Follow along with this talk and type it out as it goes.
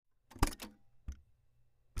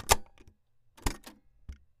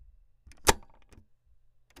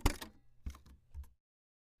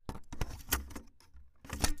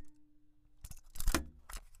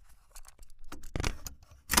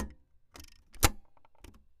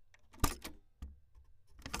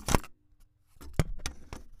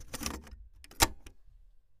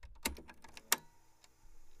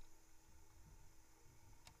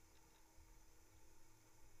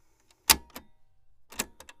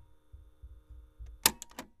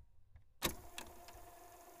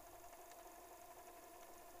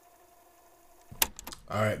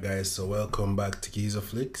Alright guys, so welcome back to Keys of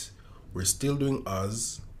Flicks. We're still doing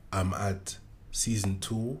Oz. I'm at season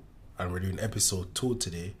 2 and we're doing episode 2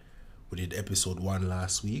 today. We did episode 1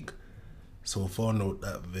 last week. So we found out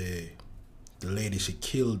that the lady, she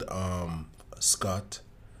killed Scott,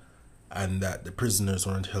 and that the prisoners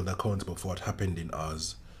weren't held accountable for what happened in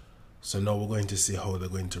Oz. So now we're going to see how they're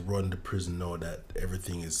going to run the prison now that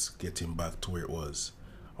everything is getting back to where it was.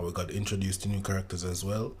 And we got introduced to new characters as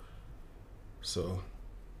well. So,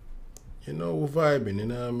 you know, we're vibing, you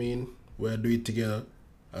know what I mean? We'll do it together.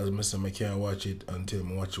 As I said, I can't watch it until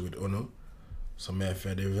I watch it with Uno. So I have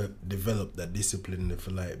to develop that discipline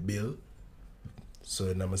for like Bill. So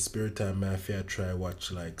in my spare time, I have to try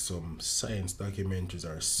watch like some science documentaries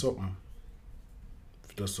or something.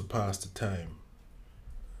 Just to pass the time.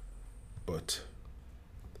 But,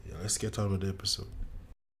 yeah, let's get on with the episode.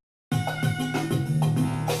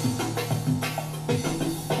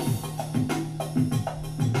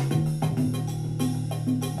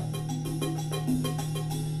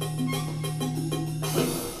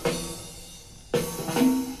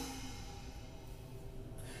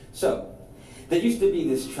 So, there used to be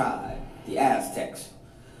this tribe, the Aztecs,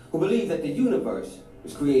 who believed that the universe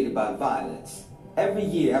was created by violence. Every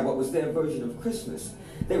year, at what was their version of Christmas,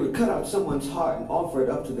 they would cut out someone's heart and offer it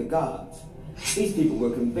up to the gods. These people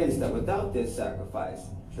were convinced that without this sacrifice,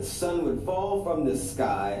 the sun would fall from the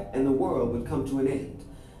sky and the world would come to an end.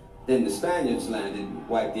 Then the Spaniards landed and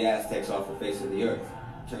wiped the Aztecs off the face of the earth.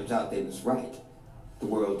 Turns out they was right. The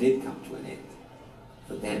world did come to an end.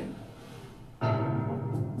 For them.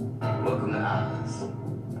 Welcome to Oz.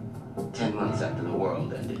 10 months after the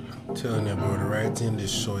world ended. I'm telling you, bro, the writing in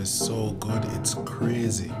this show is so good, it's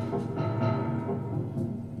crazy.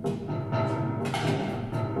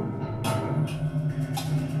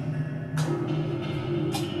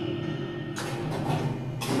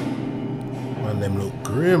 Man, them look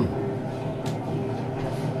grim.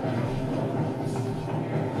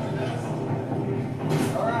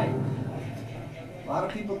 All right. A lot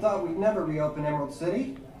of people thought we'd never reopen Emerald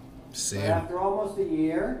City. But Same. after almost a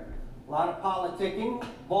year, a lot of politicking,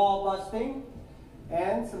 ball busting,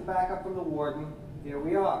 and some backup from the warden, here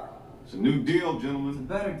we are. It's a new deal, It's a gentlemen.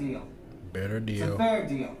 better deal. Better It's a deal. fair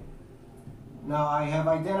deal. Now, I have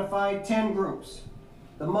identified 10 groups.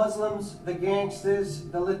 The Muslims, the gangsters,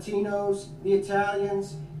 the Latinos, the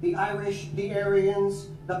Italians, the Irish, the Aryans,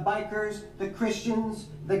 the bikers, the Christians,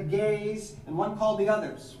 the gays, and one called the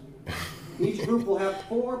others. Each group will have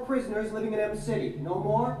 4 prisoners living in M City. No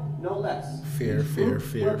more, no less. Fair, Each fair, group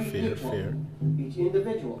fair, will be fair, equal. fair. Each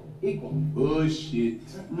individual, equal. Bullshit.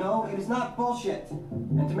 No, it is not bullshit.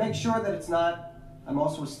 And to make sure that it's not, I'm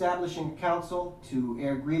also establishing council to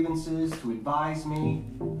air grievances, to advise me.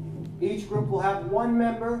 Each group will have 1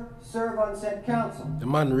 member serve on said council. The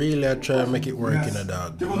man really a try and make it work in a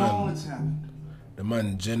dog. The Given all man, that's happened, the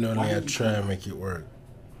man genuinely a try and make it work.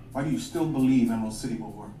 why do you still believe Emerald City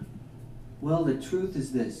will work? Well, the truth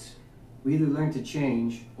is this. We either learn to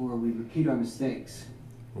change or we repeat our mistakes.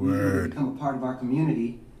 We either Word. become a part of our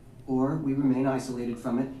community or we remain isolated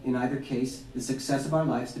from it. In either case, the success of our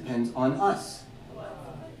lives depends on us.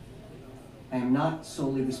 I am not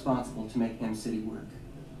solely responsible to make M City work.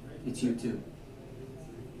 It's you too.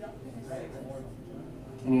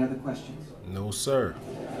 Any other questions? No, sir.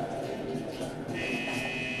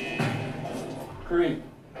 Kareem,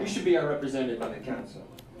 you should be our representative on the council.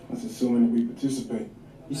 That's assuming that we participate.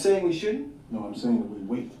 You saying we shouldn't? No, I'm saying that we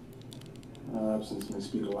wait. Our absence may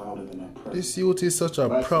speak louder than our presence. This youth is such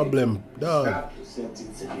a problem, dog. Stop the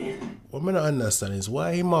sentence again. What I don't understand is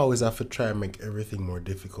why him always have to try and make everything more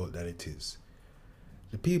difficult than it is.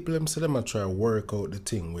 The people them say them a try work out the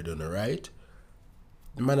thing we done, right?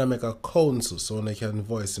 The man a make a council so they can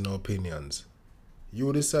voice their opinions.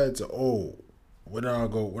 You decide to, oh, we're not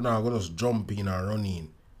gonna just jump in or run in.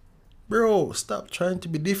 Bro, stop trying to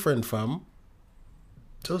be different, fam.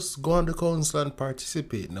 Just go on the council and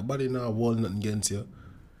participate. Nobody now hold nothing against you.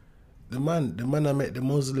 The man I make the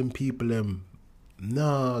Muslim people them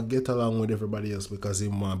get along with everybody else because he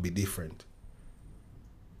want to be different.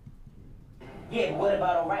 Yeah, but what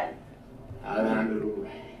about O'Reilly? I'll handle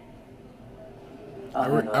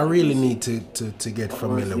O'Reilly. I really need to get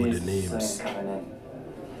familiar with the names. I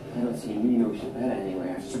don't see Nino Chabet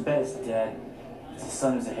anywhere. Chabet's dead. The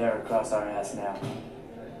sun is a hair across our ass now.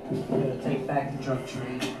 We're gonna take back the drug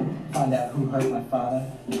trade, find out who hurt my father,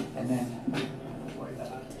 and then worry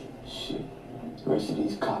about it. Shit. The rest of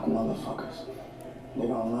these cock motherfuckers. They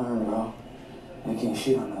gonna learn, bro. They can't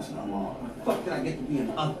shit on us no more. Fuck did I get to be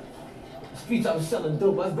an other? The streets I was selling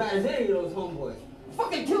dope as bad as any of those homeboys.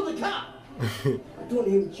 Fucking kill the cop! I'm doing it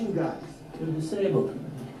here with you guys. You're disabled.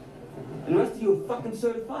 And the rest of you are fucking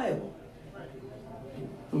certifiable.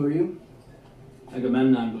 Who are you?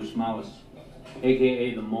 Agamemnon Busmalis,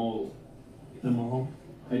 a.k.a. the Mole. The Mole?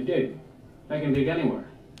 I dig. I can dig anywhere.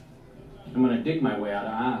 I'm gonna dig my way out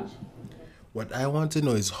of Oz. What I want to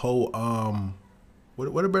know is how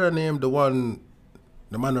what about the name? The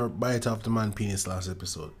man who bite off the man penis last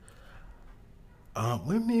episode.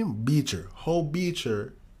 What name? Beecher. How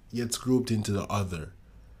Beecher gets grouped into the other?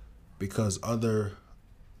 Because other,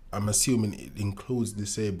 I'm assuming it includes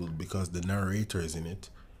disabled because the narrator is in it.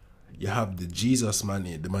 You have the Jesus man,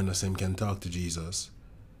 the man who same can talk to Jesus.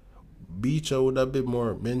 Beecher would have been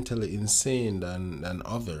more mentally insane than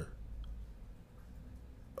other.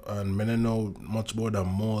 And I don't know much more than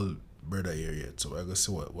Mole brother here yet, so I gotta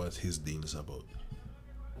see what his deal is about.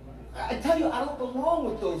 I tell you, I don't belong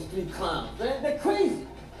with those three clowns. They're crazy.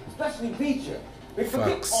 Especially Beecher.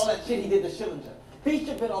 Forget all that shit he did to Schillinger.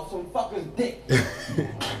 Beecher bit off some fucker's dick.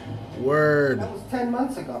 Word. That was 10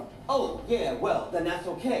 months ago. Oh, yeah, well, then that's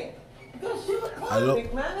okay. You gotta see the clown,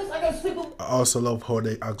 big man. I gotta sleep with... I also love how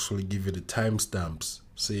they actually give you the timestamps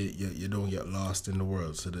so you don't get lost in the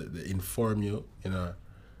world. So they inform you in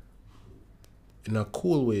a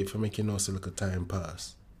cool way for making you know so like a time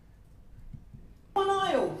pass. One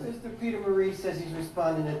eye open. Sister Peter Marie says he's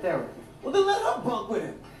responding to therapy. Well, then let her bunk with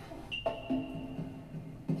him.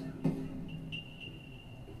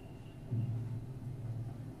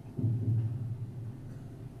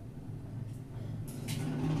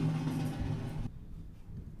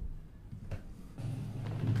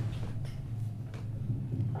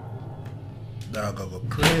 Dog, I go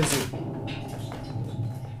crazy.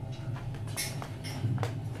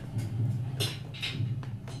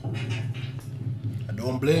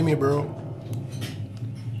 Don't blame me, bro.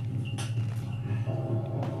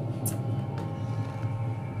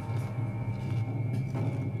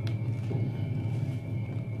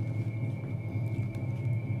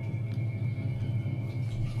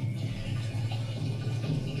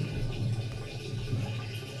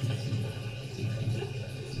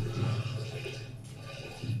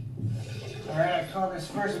 All right, I call this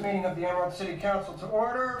first meeting of the Emerald City Council to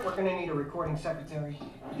order. We're gonna need a recording secretary.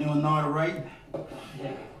 You know how to write?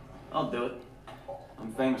 Yeah, I'll do it.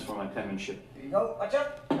 I'm famous for my penmanship. Here you go. Watch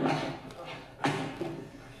out.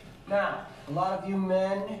 Now, a lot of you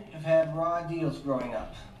men have had raw deals growing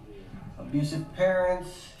up. Abusive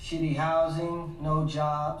parents, shitty housing, no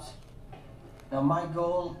jobs. Now, my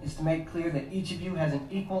goal is to make clear that each of you has an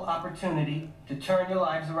equal opportunity to turn your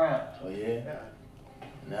lives around. Oh, yeah?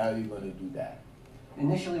 Now you're gonna do that.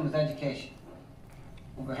 Initially with education.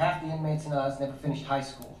 Over half the inmates in Oz never finished high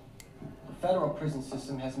school. The federal prison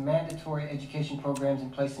system has mandatory education programs in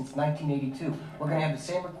place since 1982. We're going to have the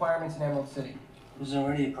same requirements in Emerald City. There's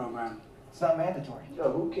already a program. It's not mandatory.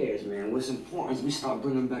 Yo, who cares, man? What's important is we start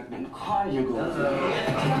bringing back them conjugal.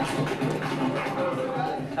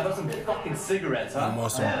 How about some fucking cigarettes, huh?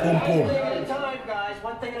 Almost some One pum thing pum. at a time, guys.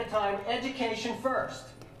 One thing at a time. Education first.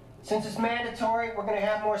 Since it's mandatory, we're going to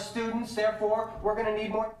have more students. Therefore, we're going to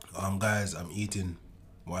need more... Guys, I'm eating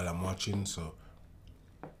while I'm watching, so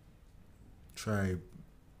try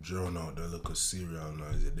drone out the little cereal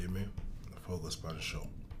noise, you me? Focus on the show.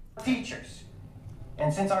 teachers.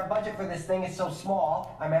 And since our budget for this thing is so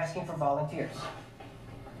small, I'm asking for volunteers.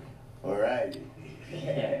 All right.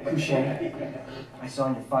 Couché, I saw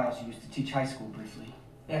in your files you used to teach high school briefly.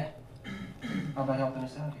 Yeah. How about helping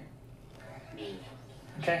us out here?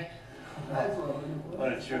 Okay.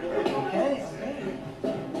 What a trip. Okay.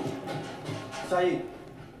 Saeed,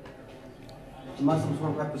 the Muslims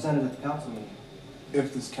weren't represented at the council meeting.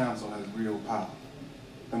 If this council has real power,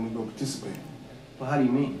 then we go participate. Well, how do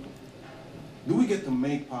you mean? Do we get to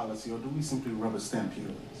make policy, or do we simply rubber stamp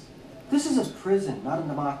heroes? This is a prison, not a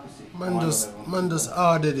democracy. Man just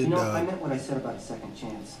ordered it, You know, I dog. meant what I said about a second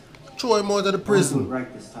chance. Throw him out of the I'll do it prison.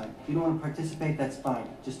 right this time. If you don't want to participate, that's fine.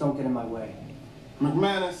 Just don't get in my way.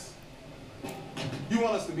 McManus, you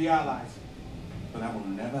want us to be allies, but that will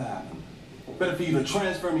never happen. Better for you to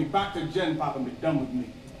transfer me back to Gen Pop and be done with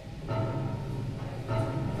me.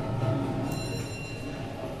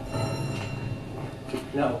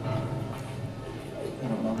 No. I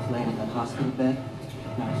don't know. I was laying in that hospital bed,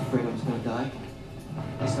 and I was afraid I was going to die.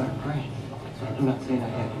 I started praying. I'm not saying I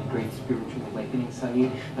had a great spiritual awakening,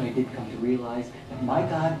 Saeed, but I did come to realize that my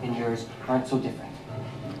God and yours aren't so different.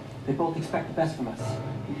 They both expect the best from us,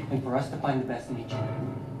 and for us to find the best in each other.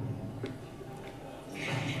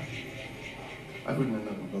 I've written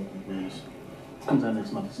another book with Bruce. It comes out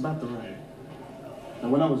next month. It's about to write.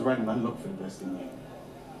 And when I was writing, I looked for the best in me.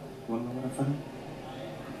 Want to know what I found?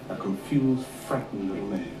 A confused, frightened little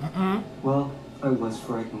man. Well, I was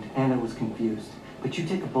frightened, and I was confused. But you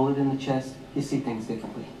take a bullet in the chest, you see things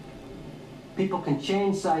differently. People can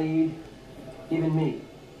change, Saeed. Even me.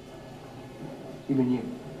 Even you.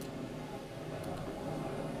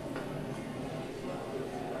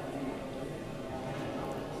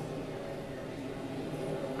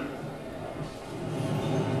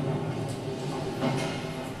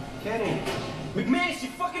 Kenny. McManus,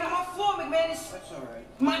 you're fucking up my floor, McManus. That's all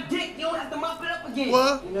right. My dick, you don't have to mop it up again.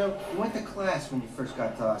 What? You know, you went to class when you first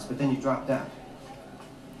got to us, but then you dropped out.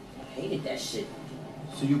 Hated that shit.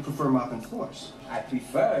 So you prefer mopping floors? I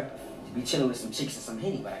prefer to be chilling with some chicks and some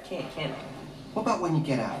Henny, but I can't, can I? What about when you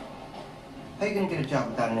get out? How you gonna get a job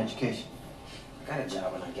without an education? I got a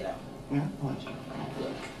job when I get out. Yeah, what?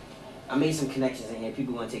 Look, I made some connections in here.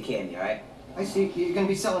 People want to take care of me, all right? I see. You're gonna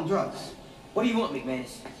be selling drugs. What do you want,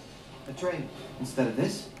 McManus? A trade. Instead of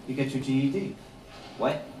this, you get your GED.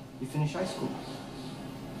 What? You finish high school.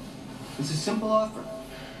 It's a simple offer.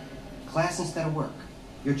 Class instead of work.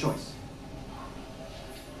 Your choice.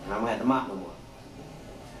 And I don't have to mop no more.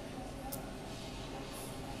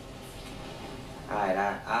 All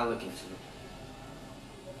right, I'll look into it.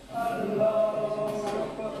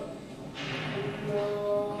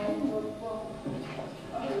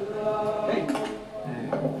 Hey.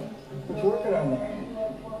 What you working on there?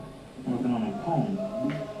 I'm working on a poem.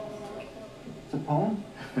 It's a poem?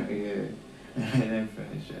 Yeah. It ain't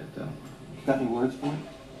finished yet, though. Got any words for it?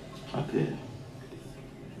 Up here.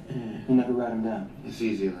 Yeah. You never write them down. It's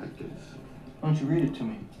easier like this. Why don't you read it to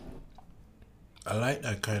me? I like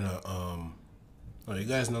that kind of well, you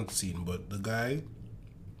guys not seen, but the guy,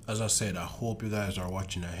 as I said, I hope you guys are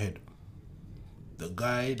watching ahead. The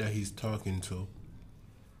guy that he's talking to,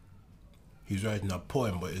 he's writing a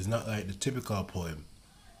poem, but it's not like the typical poem.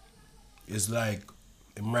 It's like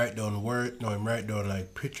him write down him write down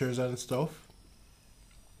like pictures and stuff,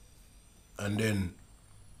 and then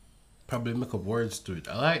probably make up words to it.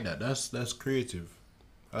 I like that. That's creative.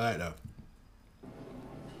 I like that.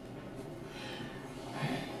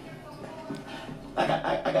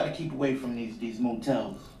 I gotta keep away from these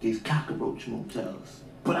motels, these cockroach motels.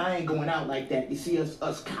 But I ain't going out like that. You see,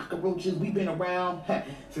 us cockroaches, we've been around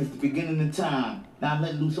since the beginning of time. Now I'm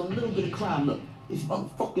letting loose on a little bit of crime. Look, these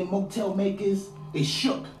motherfucking motel makers, they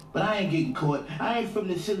shook. But I ain't getting caught. I ain't from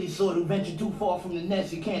the silly sort who venture too far from the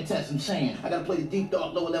nest. You can't test, I'm saying. I gotta play the deep,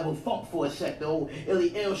 dark, lower level funk for a sec. The old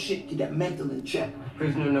illy ill shit, get that mental in check.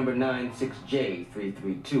 Prisoner number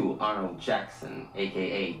 96J332, Arnold Jackson,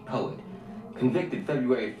 a.k.a. Poet. Convicted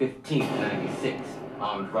February 15th, 96.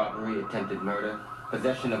 Armed robbery, attempted murder,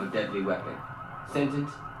 possession of a deadly weapon.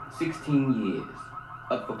 Sentence, 16 years.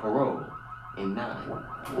 Up for parole in 9.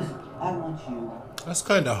 Listen, I want you That's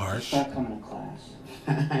kind of to harsh. start coming to class.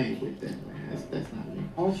 I ain't with that, man. That's not me.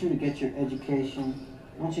 I want you to get your education.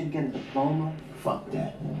 I want you to get a diploma. Fuck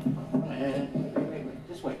that. Man. Wait.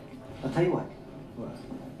 Just wait. I'll tell you what.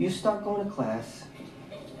 You start going to class,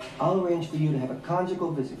 I'll arrange for you to have a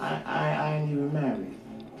conjugal visit. I ain't even married.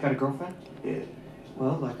 Got a girlfriend? Yeah.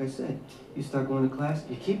 Well, like I said, you start going to class,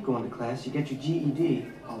 you keep going to class, you get your GED.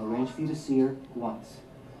 I'll arrange for you to see her once.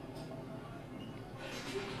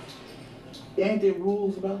 Ain't there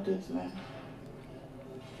rules about this, man?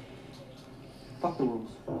 Fuck the rules.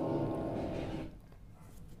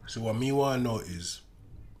 So what me want to know is,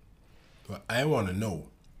 what I want to know.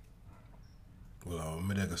 Well, I'm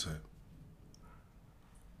gonna say.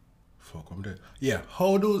 Fuck, I'm dead. Yeah,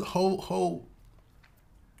 how them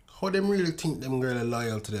really think them girl are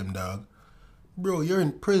loyal to them, dog? Bro, you're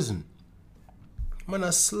in prison. Man, I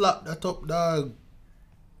slap that up, dog.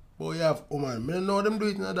 Boy, you have woman. I don't know them do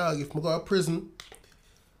it now, dog. If I go to prison,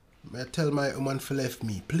 I tell my woman to left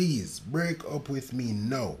me. Please, break up with me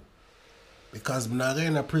now. Because when I go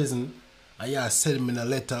in a prison, and you send me a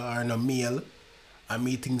letter or in a mail, and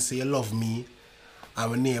me think say you love me,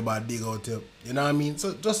 and my neighbor dig out you. You know what I mean?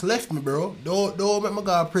 So just left me, bro. Don't make me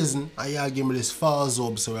go to prison, and you give me this false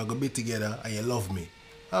hope so we're going to be together, and you love me.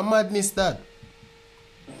 How madness that?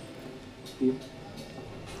 You.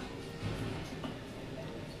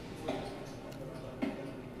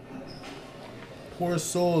 Poor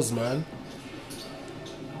souls, man.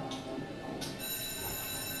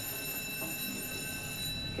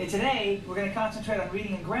 Okay, today we're going to concentrate on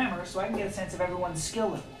reading and grammar so I can get a sense of everyone's skill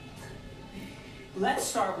level. Let's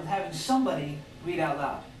start with having somebody read out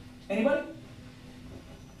loud. Anybody?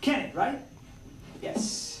 Kenny, right?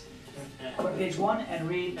 Yes. Go to page 1 and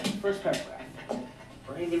read the first paragraph.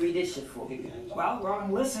 What do you read this shit for? Well, we're all going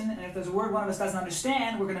to listen, and if there's a word one of us doesn't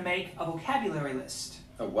understand, we're going to make a vocabulary list.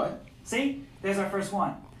 A what? See? There's our first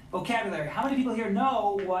one. Vocabulary. How many people here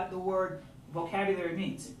know what the word vocabulary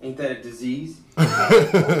means? Ain't that a disease?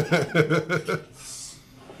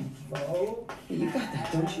 Oh, you got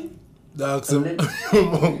that, don't you? Dog, some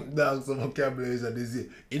vocabulary that is it.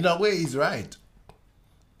 In a way, he's right.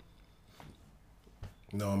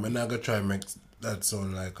 No, I'm not gonna try and make that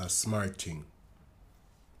sound like a smart thing.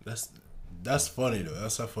 That's funny though.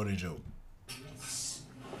 That's a funny joke.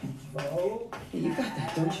 Oh, you got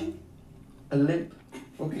that, don't you? A limp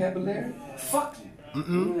vocabulary? Fuck you.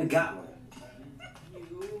 You ain't got one.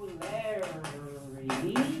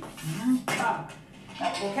 Now,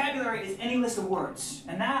 vocabulary is any list of words.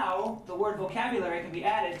 And now, the word vocabulary can be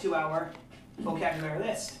added to our vocabulary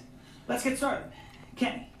list. Let's get started.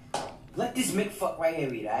 Kenny. Let this McFuck right here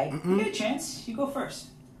read, alright? You get a chance. You go first.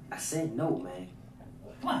 I said no, man.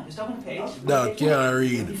 Come on, just open the page. No, can't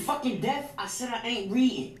read. You fucking deaf? I said I ain't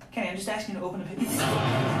reading. Kenny, I'm just asking you to open the page.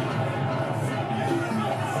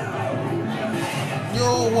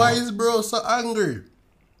 Yo, why is bro so angry?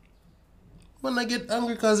 When I get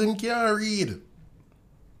angry because him can't read.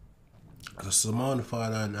 That's the man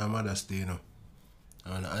father and my mother stay, you know.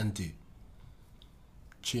 And auntie.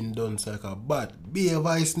 Chin done like a bat. Be a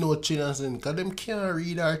vice no chin and sin. Because them can't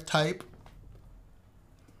read or type.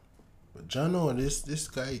 But John, know, this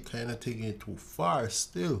guy kind of taking it too far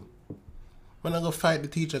still. When I go fight the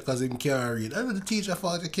teacher because him can't read. That's the teacher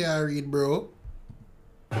fault you can't read, bro.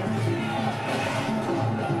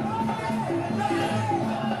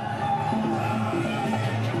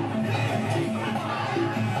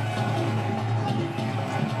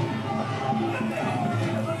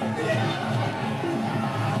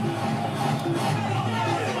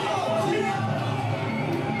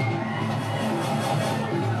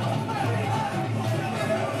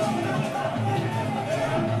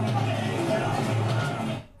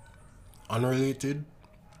 Unrelated,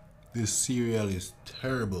 this cereal is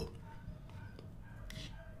terrible.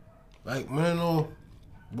 Like, I don't know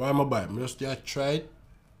why I'm about it. I just tried,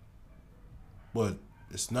 but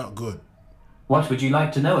it's not good. What would you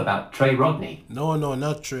like to know about Trey Rodney? No,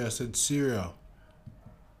 not Trey. I said cereal.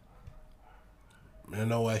 I don't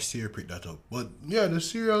know why Siri picked that up. But yeah, the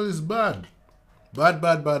cereal is bad.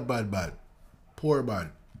 Bad. Poor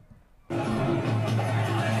bad.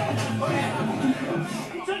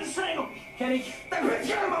 Kenny, that bitch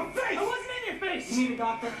got in my face! I wasn't in your face! You need a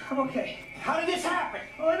doctor? I'm okay. How did this happen?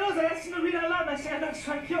 All I know is I asked him to read out loud and I said I'm not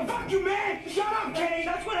trying to kill him. Fuck you, man! Shut up, Kenny!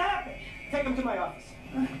 That's what happened! Take him to my office.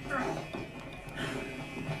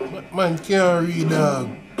 But man can't read, dog.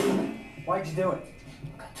 Why'd you do it?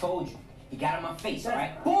 I told you. He got in my face,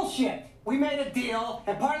 alright? Bullshit! We made a deal,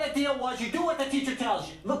 and part of the deal was you do what the teacher tells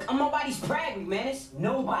you. Look, I'm nobody's bragging, man. It's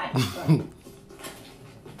nobody.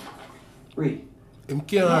 Read. Him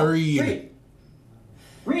can't read.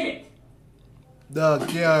 Read it. Dog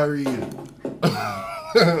can't read.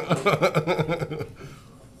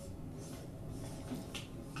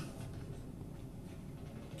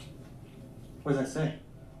 What does that say?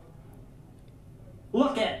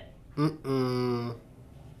 Look at it.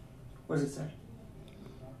 What does it say?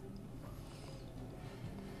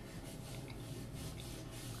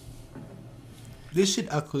 This shit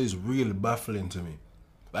actually is really baffling to me.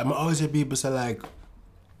 Like, I always hear people say like,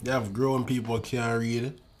 they have grown people who can't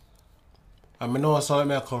read. I mean, know some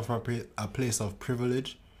may come from a place of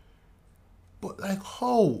privilege. But like,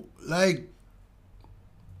 how? Like,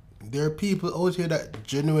 there are people out here that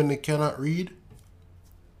genuinely cannot read.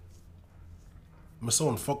 My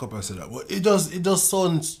son fuck up and say that. But it just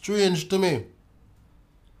sounds strange to me.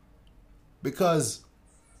 Because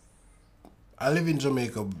I live in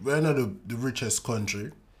Jamaica. We're not the richest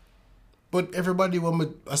country. But everybody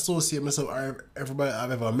when I associate myself, or everybody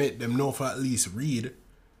I've ever met, them know for at least read.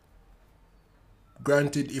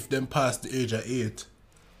 Granted, if them past the age of 8,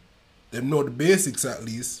 them know the basics at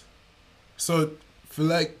least. So, feel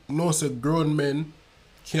like most of grown men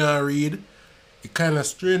can't read. It kind of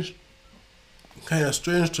strange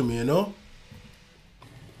to me, you know?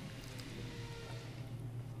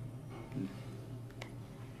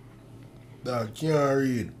 Dog can't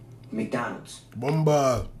read. McDonald's.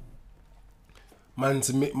 Bomba. Man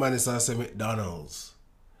is say McDonald's.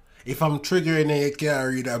 If I'm triggering and you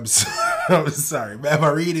can't read, I'm sorry. I have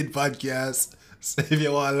a reading podcast. So if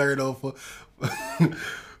you want to learn off,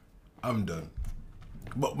 I'm done.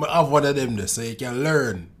 But I have one of them there, so you can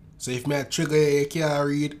learn. So if I trigger you can't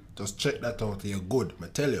read, just check that out. You're good. I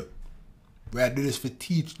tell you. We do this for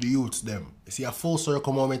teach the youths them. You see a full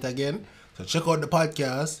circle moment again. So check out the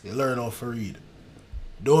podcast. You learn how to read.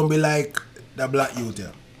 Don't be like the black youth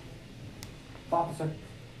here. Officer.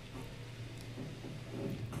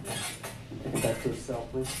 Back to his cell,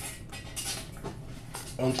 please.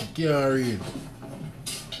 Uncle can't read.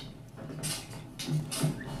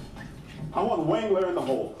 I want Wangler in the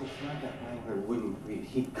hole. It's not that Wangler wouldn't read.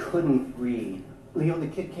 He couldn't read. Leo, the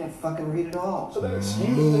kid can't fucking read at all. So that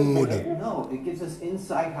excuses his behavior. No, it gives us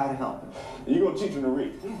insight how to help him. And you're going to teach him to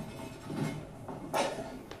read.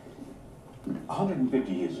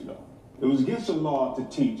 150 years ago, it was against the law to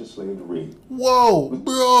teach a slave to read. Whoa,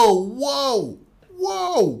 bro, whoa,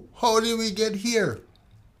 whoa. How did we get here?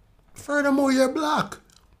 Furthermore, you're black.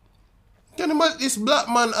 Can you imagine this black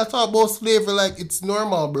man I talk about slavery like it's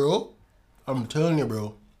normal, bro? I'm telling you,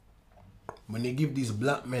 bro. When they give these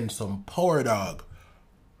black men some power, dog.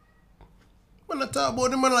 When I talk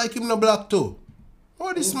about them, man like him no black too.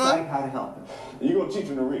 What this man? How to help him. And you're going to teach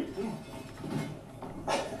him to read.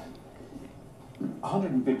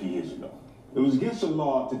 150 years ago, it was against the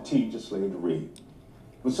law to teach a slave to read.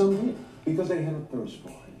 But some did, because they had a thirst for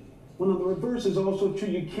it. Well, the reverse is also true.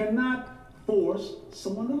 You cannot force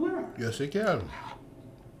someone to learn. Yes, you can.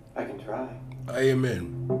 I can try.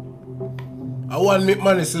 Amen. I want make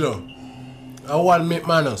manners, you know. I want make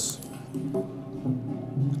manners.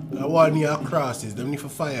 I want near crosses. Them need to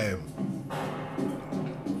fire him.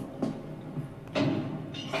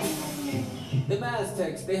 The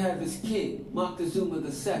Aztecs, they had this king, Moctezuma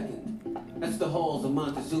II. That's the halls of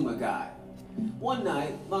Montezuma guy. One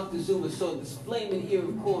night, Moctezuma saw this flaming ear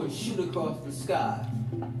of corn shoot across the sky.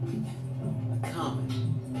 A comet.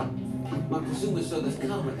 Moctezuma saw this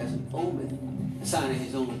comet as an omen, a sign of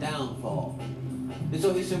his own downfall. And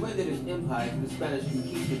so he surrendered his empire to the Spanish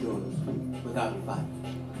conquistadors without a fight.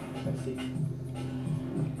 That's it.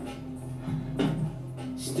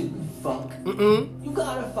 Stupid fuck. You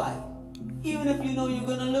gotta fight, even if you know you're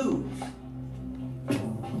gonna lose. You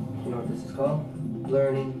know what this is called?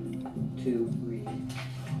 Learning to read.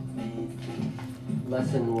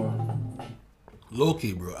 Lesson 1.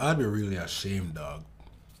 Loki, bro, I'd be really ashamed, dog.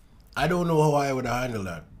 I don't know how I would handle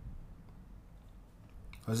that.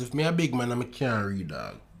 Because if me a big man, I can't read,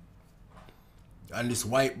 dog. And this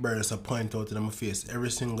white bird is a point out in my face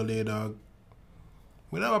every single day, dog.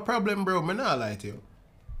 We don't have a problem, bro. Me not lie to you.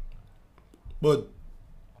 But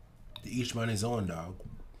to each man his own, dog.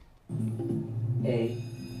 A.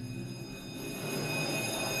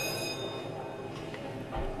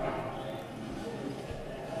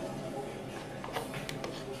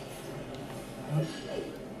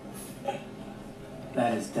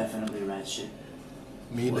 That is definitely rat shit.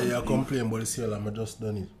 Me that you complain about the sale, I'm just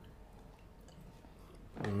done it.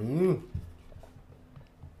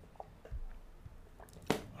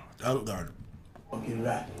 Thank God. Okay,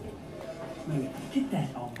 rat. Man, get that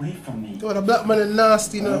away from me. Yo, the black man is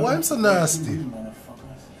nasty, you know. Why am so nasty?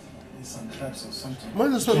 There's some traps or something.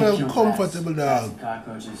 Man, just make me comfortable, dog.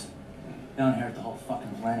 Cockroaches. They don't hurt the whole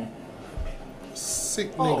fucking planet.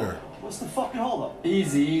 Sick nigger. What's the fucking holdup?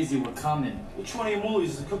 Easy, we're coming. Which one of your moolies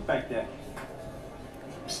is the cook back there?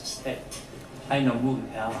 Hey, I ain't no movie,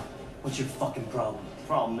 pal. What's your fucking problem?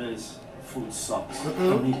 Problem is, food sucks.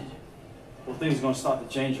 Don't need it. Well, things are gonna start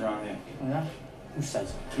to change around here. Oh, yeah? Who says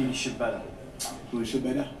it? Peter should better. Who should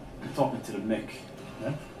better? I'm talking to the Mick.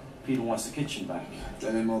 Yeah? Peter wants the kitchen back.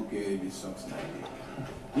 Tell him okay if he sucks now.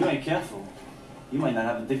 You ain't careful. You might not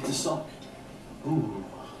have a dick to suck. Ooh.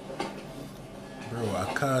 Bro,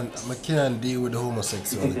 I can't deal with the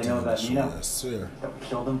homosexuality. You think they know about me now? I swear. That we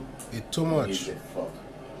killed him? It's too much. Fuck.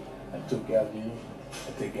 I took care of you.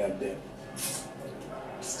 I take care of them.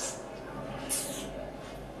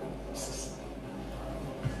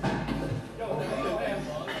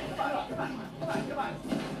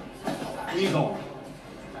 Where you going?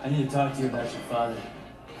 I need to talk to you about your father.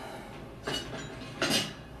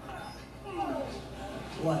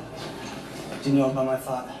 What? Do you know about my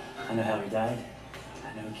father? I know how he died.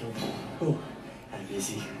 I know who killed him. Who?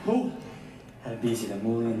 Adebisi. Who? Adebisi, the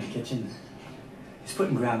moolie in the kitchen. He's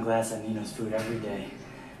putting ground glass on Nino's food every day.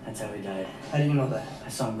 That's how he died. How do you know that? I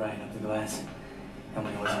saw him grinding up the glass. And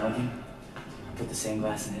when he wasn't looking, I put the same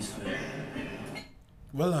glass in his food.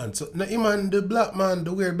 Well, on. So, now, man, the black man,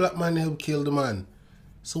 the weird black man helped kill the man.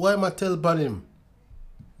 So why am I tell upon him?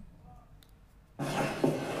 Fuck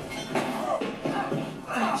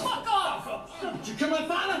off! Did you kill my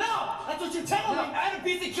father? No! That's what you're telling me!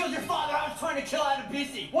 Adebisi killed your father. I was trying to kill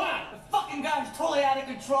Adebisi. Why? The fucking guy's totally out of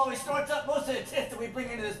control. He snorts up most of the tits that we bring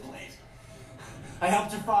into this place. I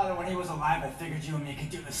helped your father when he was alive. I figured you and me could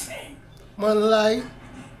do the same. Man, lie.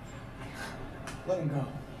 Let him go.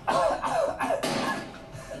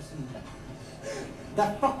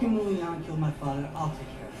 That fucking movie now killed my father. I'll take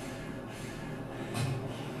care of it.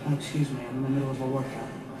 Oh, excuse me, I'm in the middle of a workout.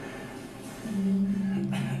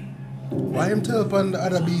 Why him tell upon the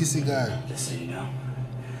Adebisi guy? Just so you know,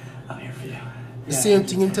 I'm here for you. The same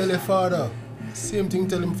thing him tell your father. Same thing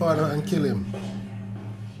tell him father and kill him.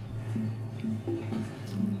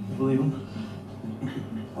 believe him?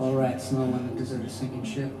 All rats know when to desert a sinking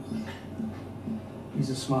ship.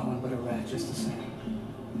 He's a smart one, but a rat just the same.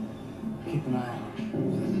 Keep an eye on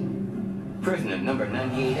him. Prisoner number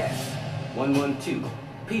 98S, 112,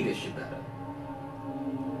 Peter Shibata.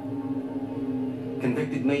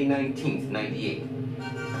 Convicted May 19th, 98.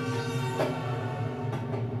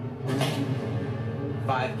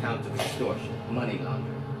 5 counts of extortion, money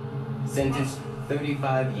laundering. Sentenced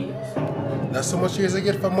 35 years. That's how much years I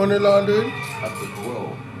get for money laundering? Up to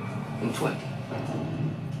parole in 20.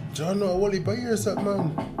 John, no, Wally, buy yours up,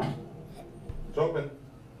 man. It's open.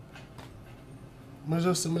 I'm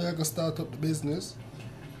just saying I can start up the business.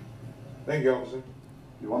 Thank you, officer.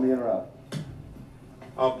 You want me in or out?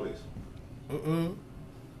 Out, please.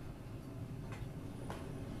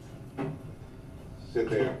 Sit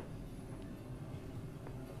there.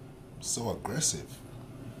 So aggressive.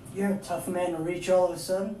 You're a tough man to reach all of a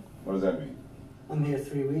sudden. What does that mean? I'm here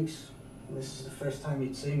 3 weeks. And this is the first time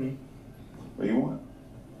you'd see me. What do you want?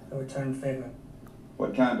 A return favor.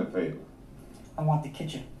 What kind of favor? I want the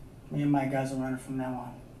kitchen. Me and my guys will run it from now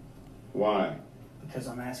on. Why? Because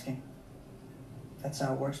I'm asking. That's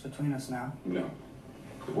how it works between us now. No.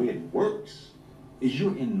 The way it works is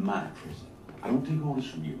you're in my prison. I don't take orders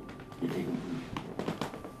from you. You take them from me.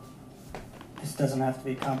 This doesn't have to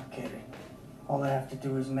be complicated. All I have to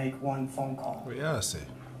do is make one phone call. What you say?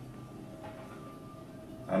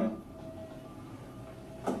 I know.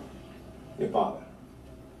 Your father.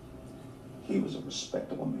 He was a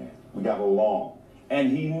respectable man. We got along.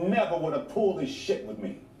 And he never would have pulled his shit with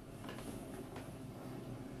me.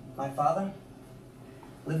 My father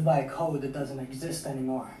lived by a code that doesn't exist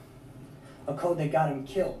anymore. A code that got him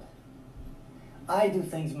killed. I do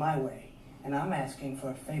things my way, and I'm asking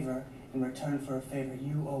for a favor in return for a favor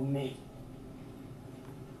you owe me.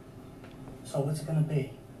 So what's it gonna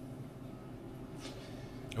be?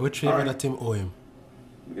 Which favor that him owe him?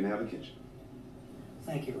 You can have the kitchen.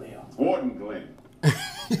 Thank you, Leo. Warden Glenn.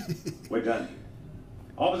 We're done.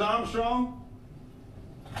 Officer Armstrong?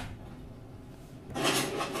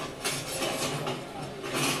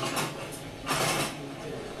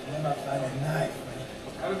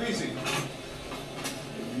 Adebisi.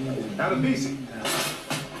 Adebisi.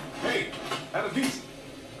 Hey, Adebisi.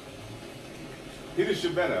 Peter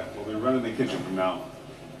Shibata will be running the kitchen from now on.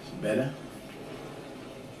 Shibata?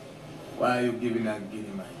 Why are you giving that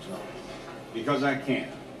guinea my job? Because I can.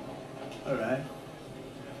 All right.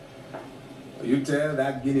 Well, you tell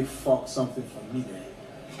that guinea fuck something for me then.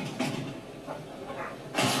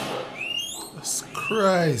 Jesus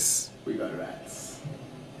Christ. We got rats.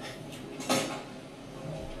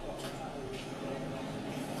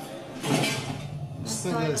 This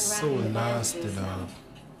thing is so nasty, dog.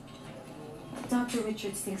 Dr.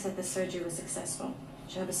 Richards thinks that the surgery was successful.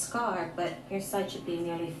 She had a scar, but your sight should be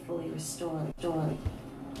nearly fully restored. Okay.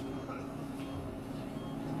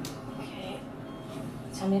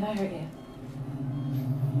 Tell me if I hurt you.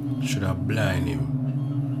 Should have blind him.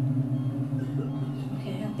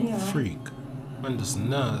 Okay, I'll be alright. Freak. Man, just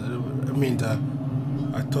nah. I mean,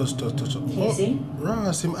 I touch. You see?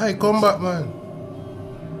 Ross, him, I come back, man.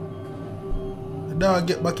 The dog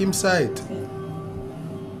get back inside.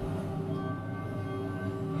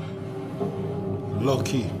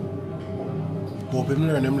 Lucky. Hope him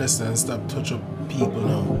learn him lesson and stop touch up people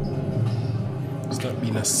now. Stop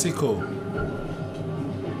being a sicko.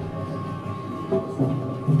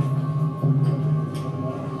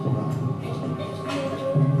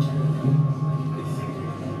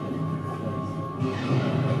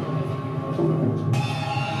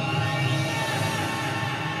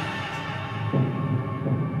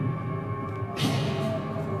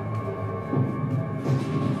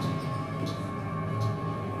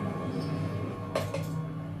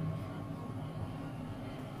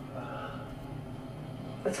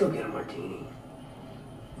 Let's go get a martini.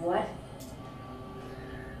 What?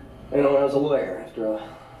 You know, when I was a lawyer, after a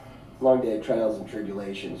long day of trials and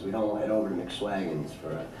tribulations, we'd all head over to McSwaggon's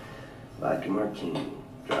for a vodka martini,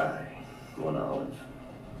 dry, 1 olive.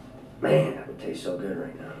 Man, that would taste so good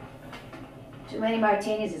right now. Too many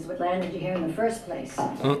martinis is what landed you here in the first place.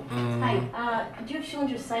 Hi, do you have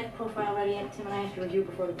Schillinger's psych profile ready yet? Tim and I have to review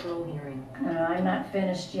before the parole hearing. No, I'm not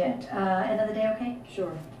finished yet. End of the day, okay?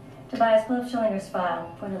 Sure. Tobias, pull up Schillinger's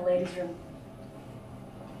file. Put in the ladies' room.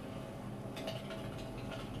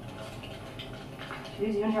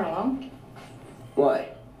 She's you in here alone? Why?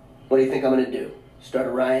 What do you think I'm gonna do? Start a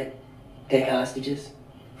riot? Take hostages?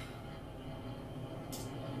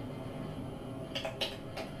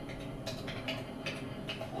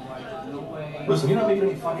 Listen, you're not making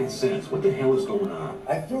any fucking sense. What the hell is going on?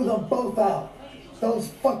 I threw them both out. Those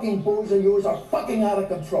fucking boys of yours are fucking out of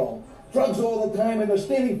control. Drugs all the time, and they're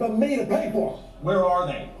stealing from me to pay for them. Where are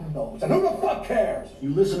they? Who knows? And who the fuck cares?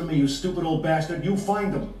 You listen to me, you stupid old bastard. You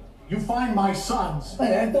find them. You find my sons.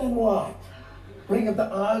 And then what? Bring them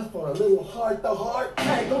to Oz for a little heart-to-heart?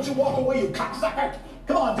 Hey, don't you walk away, you cocksucker!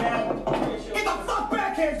 Come on, Dad! Get the fuck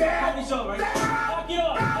back here, Dad! It's over. Dad! Knock it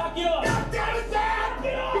off! Knock it off! God damn it, Dad!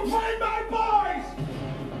 You find my boys!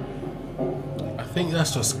 I think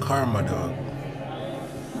that's just karma, dog.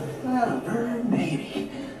 Ah,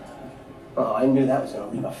 maybe. Oh, I knew that was gonna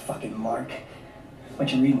leave a fucking mark.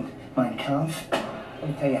 What you reading? Mein Kampf? Let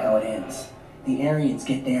me tell you how it ends. The Aryans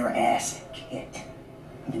get their ass kicked.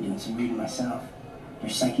 I've been doing some reading myself. Your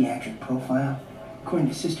psychiatric profile. According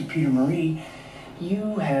to Sister Peter Marie,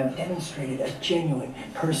 you have demonstrated a genuine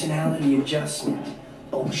personality adjustment.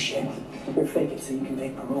 Bullshit. You're faking so you can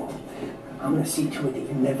make parole. I'm gonna see to it that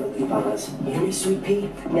you never leave Oz. You hear me, Sweet Pea?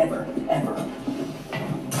 Never, ever.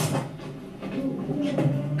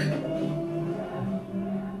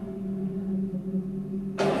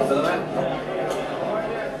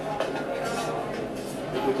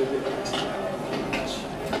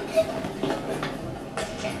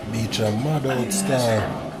 Beecher, mother out style.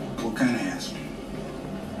 What kind of ass?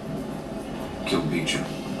 Kill Beecher.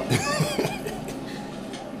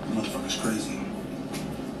 Motherfucker's crazy.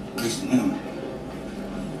 Based on him.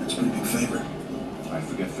 That's a pretty big favor. I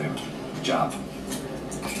forget favor. Job.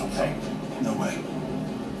 I'll pay. No way.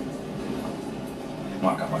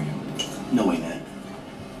 Mark, how about you? No way, man.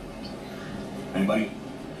 Anybody?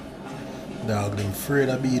 Dog, them afraid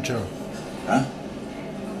of Beecher. Huh?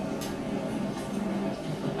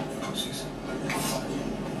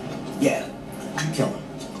 Yeah, kill him.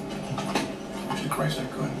 To Christ, I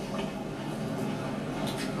could.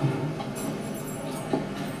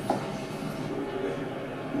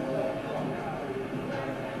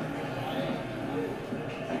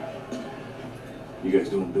 You guys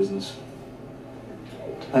doing business?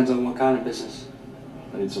 Depends on what kind of business.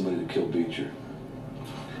 I need somebody to kill Beecher.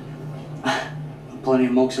 Plenty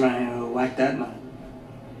of mokes around here who whack that man.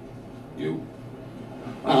 You?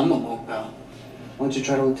 I'm no moke, pal. Why don't you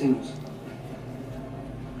try the Latinos?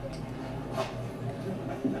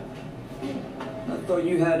 I thought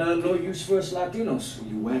you had no use for us Latinos. Will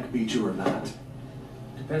you whack Beecher or not?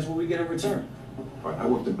 Depends what we get in return. All right, I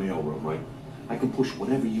work the mailroom, right? I can push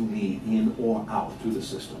whatever you need in or out through the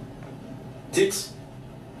system. Tits?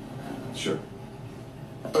 Sure.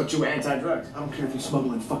 I thought you were anti-drugs. I don't care if you're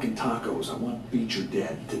smuggling fucking tacos. I want Beecher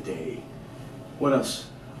dead today. What else?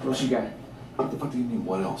 What else you got? What the fuck do you mean,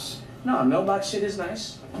 what else? No, mailbox shit is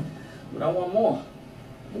nice. But I want more.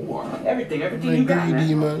 More? Everything you got,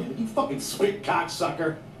 man. You fucking spit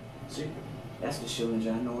cocksucker. See? That's the shilling,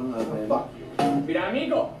 John. No one love, man. Fuck you. Mira,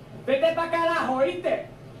 amigo. Vete pa' carajo, ¿oíste?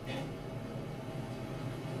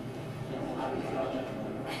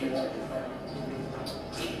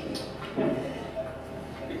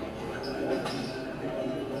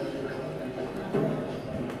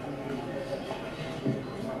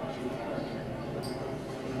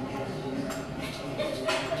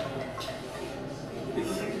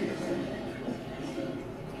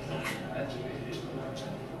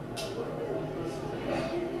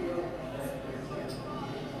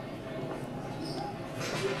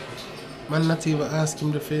 Man, not even ask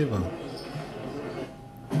him the favor.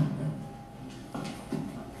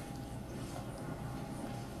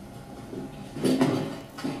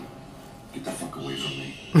 Get the fuck away from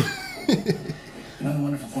me. You know the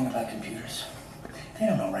wonderful thing about computers? They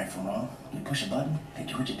don't know right from wrong. You push a button, they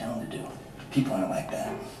do what you tell them to do. People aren't like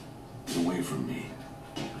that. Get away from me.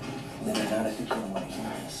 Believe it or not, I think you'll want to hear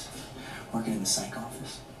this. Working in the psych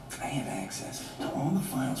office, I have access to all the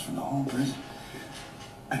files from the whole prison.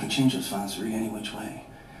 I can change those files to read any which way.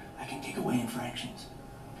 I can take away infractions.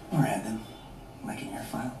 Or add them. Like in your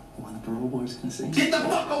file, the one the parole board's gonna see. Get the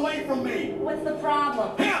fuck away from me! What's the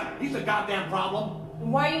problem? Him! He's the goddamn problem!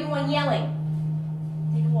 Why are you the one yelling?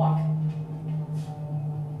 Take a walk.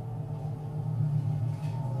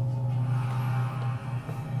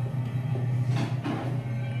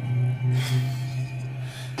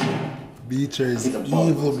 Beecher is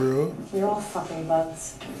evil, bro. You're all fucking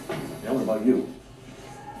bugs. Yeah, what about you?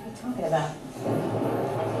 What are you talking about?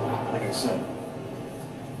 Like I said,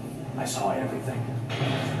 I saw everything.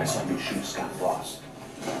 I saw you shoot Scott Ross.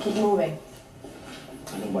 Keep moving.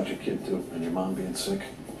 I know about your kid, too, and your mom being sick.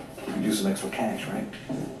 You could use some extra cash, right?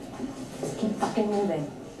 Just keep fucking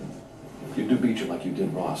moving. If you do Beecher like you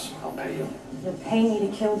did Ross, I'll pay you. You'll pay me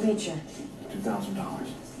to kill Beecher. $2,000.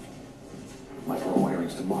 My parole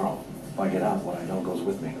hearing's tomorrow. If I get out, what I know goes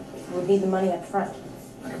with me. We'll need the money up front.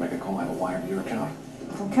 I can make a call, have a wire to your account.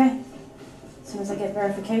 Okay. As soon as I get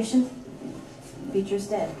verification, Beecher's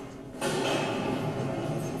dead.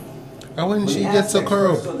 And when she gets so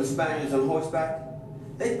corrupt. Saw the Spaniards on horseback,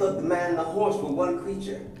 they thought the man and the horse were one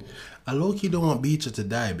creature. I low-key don't want Beecher to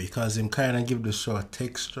die because him kind of give the show a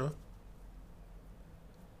texture.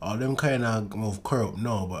 Or them kind of move corrupt,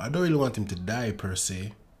 no, but I don't really want him to die per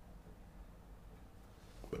se.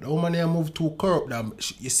 But the woman here moved too corrupt.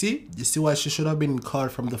 You see why she should have been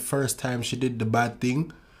caught from the first time she did the bad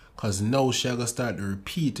thing? Because now she gonna start the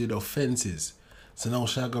repeated offenses. So now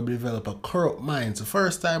she gonna develop a corrupt mind. So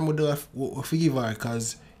first time we forgive her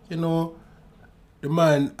because, you know, the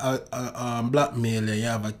man blackmail you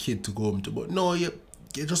have a kid to go home to. But no, you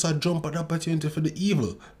just a jump at the opportunity for the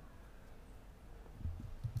evil.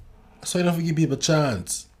 So you don't give people a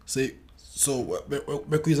chance. So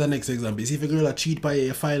make use the next example. See if a girl a cheat by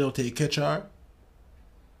you find out you catch her,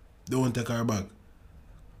 don't take her back.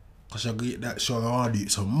 Because she get that show, I want to do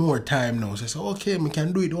it some more time now. So I say, okay, I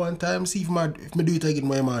can do it one time, see if I do it again,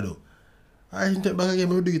 what am I do? I take back again,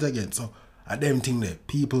 I do it again. So at them thing there,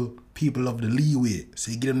 people love the leeway.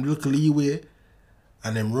 So you give them the little leeway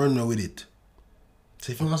and them run with it.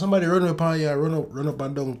 So if you want somebody run up on you, run up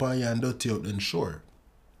and down upon you and dirty up, then sure.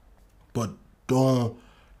 But don't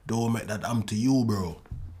make that happen to you, bro.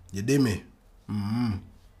 You dig me?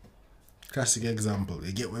 Classic example.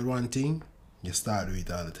 You get with one thing, you start with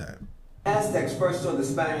it all the time. Aztecs first saw the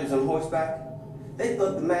Spaniards on horseback, they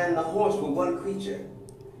thought the man and the horse were one creature.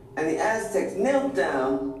 And the Aztecs knelt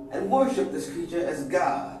down and worshipped this creature as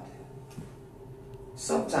God.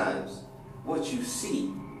 Sometimes what you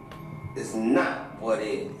see is not what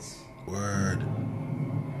is. Word.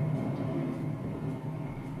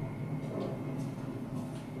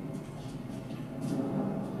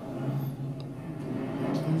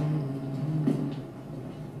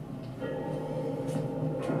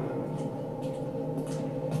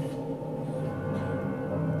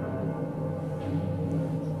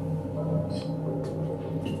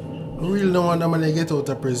 I really don't want that man to get out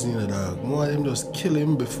of prison, you know, dog. I want him just kill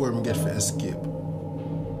him before him get for escape.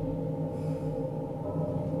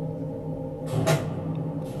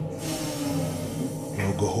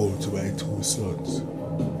 I'll go home to my 2 sons.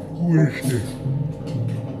 Foolishness.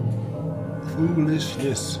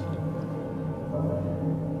 Foolishness.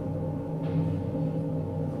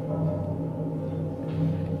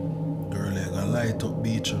 Girl, I gonna light up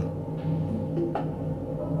Beecher.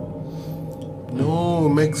 No,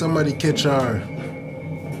 make somebody catch her.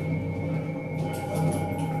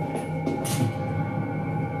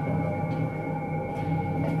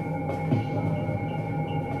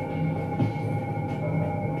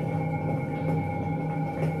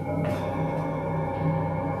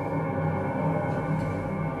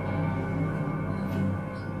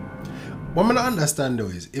 What I don't understand though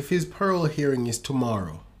is, if his parole hearing is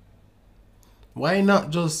tomorrow, why not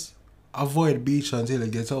just avoid Beecher until he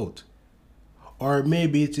gets out? Or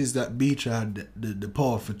maybe it is that Beecher had the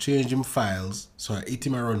power for changing files, so I hit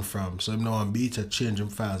him a run from. So I'm now on Beecher changing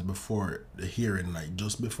files before the hearing, like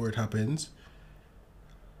just before it happens.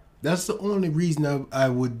 That's the only reason I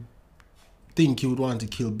would think he would want to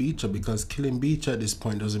kill Beecher, because killing Beecher at this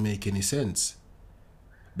point doesn't make any sense.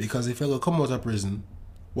 Because if you're going to come out of prison,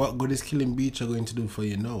 what good is killing Beecher going to do for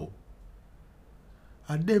you now?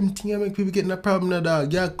 And them things make people get in a problem now,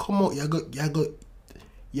 dog. You come out,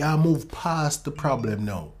 you move past the problem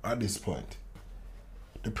now at this point.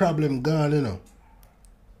 The problem gone, you know.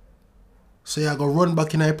 So you go run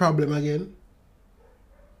back in a problem again?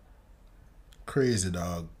 Crazy,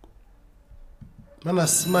 dog. Man, I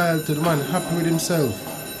smile to the man, happy with himself.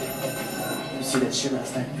 You see that shit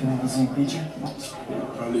last night when I was in Beecher?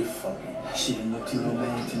 Probably fucking. She didn't look too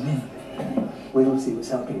romantic to me. Whittlesey was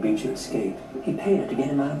helping Beecher escape. He paid her to get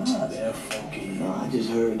him out of Oz. They're fucking. No, I just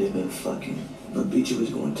heard they've been fucking. But Beecher was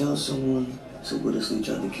going to tell someone, so Whittlesey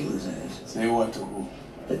tried to kill his ass. Say what to who?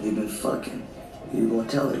 That they've been fucking. He was going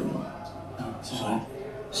to tell everyone.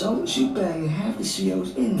 So she banging half the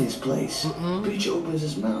COs in this place. Beecher opens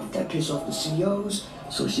his mouth. That piss off the COs,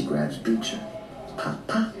 so she grabs Beecher. Pop,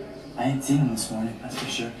 pop. I ain't seen him this morning, that's for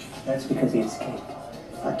sure. That's because he escaped.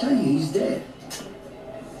 I tell you, he's dead.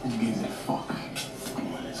 Who gives a fuck?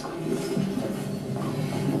 Come on, let's go.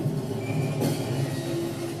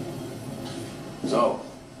 So,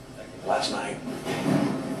 last night.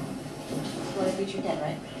 You want to beat your dead,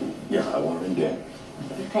 right? Yeah, I want him dead.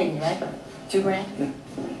 You paid me, right? $2 grand? Yeah.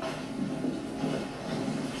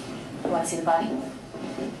 You want to see the body?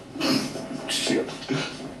 Shit.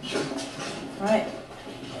 All right.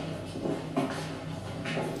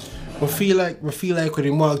 I feel like when he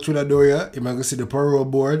walk through the door, yeah, he might go see the parole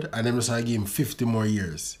board and them just give him 50 more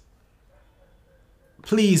years.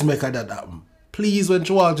 Please make that happen. please, when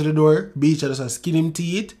she walk to the door, Beecher just skin him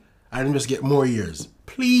teeth and just get more years.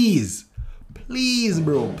 Please. Please,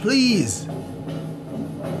 bro. Please.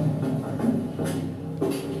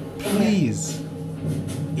 Please.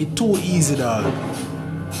 It's too easy, dog.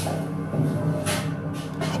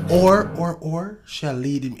 Or she'll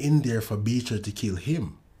lead him in there for Beecher to kill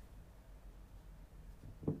him.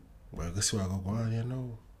 Well, I guess what I go on, you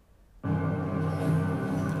know.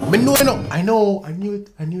 I know. I knew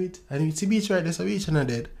it. See Beecher right there, so Beecher not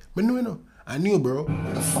dead. I know. I knew, bro.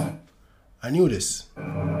 What the fuck? I knew this.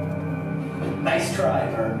 Nice try,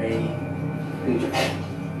 Mermaid.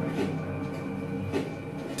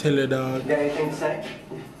 Tell her, dog. Got anything to say?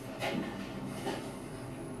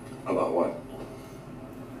 About what?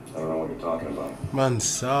 I don't know what you're talking about. Man,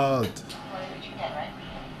 Salt.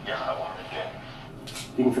 Yeah, I wanted to get.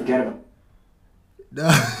 You can forget about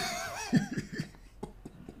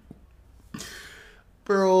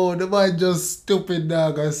Bro, the man just stupid,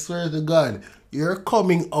 dog. I swear to God. You're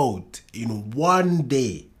coming out in 1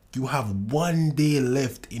 day. You have 1 day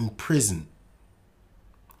left in prison.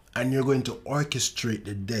 And you're going to orchestrate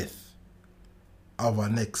the death of our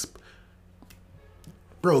next...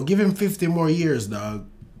 Bro, give him 50 more years, dog.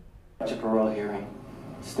 a parole hearing.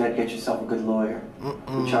 Instead, get yourself a good lawyer.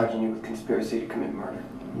 I'm charging you with conspiracy to commit murder.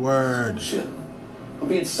 Word. Shit. I'm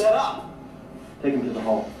being set up. Take him to the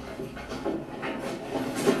hall.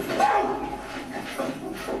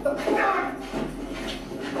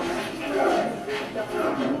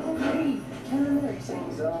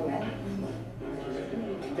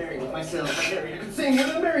 Mary with myself, Mary, you can sing with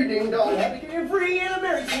a Mary ding dong, happy to be free, and a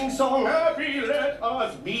Mary sing song, happy let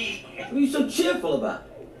us be. What are you so cheerful about?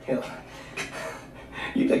 Hill,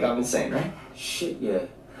 you think I'm insane, right? Shit, yeah.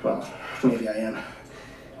 Well, maybe I am.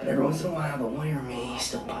 But every once in a while, the lawyer me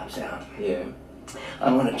still pops out. Yeah.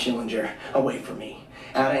 I wanted Schillinger away from me,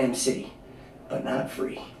 out of M City, but not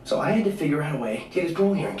free. So I had to figure out a way to get his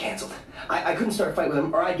parole hearing canceled. I couldn't start a fight with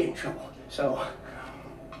him or I'd get in trouble. So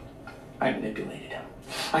I manipulated him.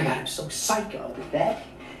 I got him so psycho that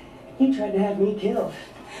he tried to have me killed.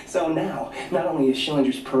 So now, not only is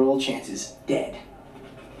Schillinger's parole chances dead,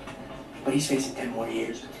 but he's facing 10 more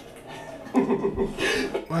years.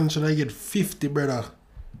 Man, should I get 50, brother?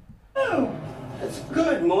 Oh, that's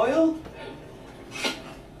good, Moyle.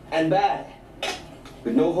 And bad.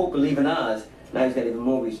 With no hope of leaving ours, now he's got even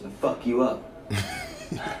more reason to fuck you up.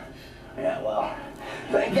 Yeah, well,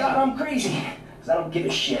 thank God I'm crazy, because I don't give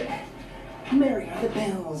a shit. Mary are the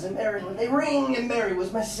bells, and Mary when they ring, and Mary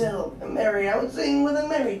was myself, and Mary I would sing with a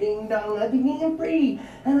Mary ding dong, I'd be being free,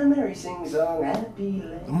 and a Mary sing song, I'd be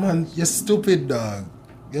like... Man, you're stupid, dog.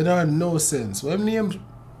 You don't have no sense. What name?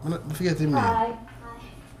 I forget his name. Hi.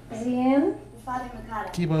 Is he in? Father Mikado.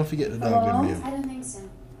 Keep on forget the dog name. I don't think so.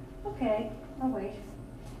 Okay, I'll wait.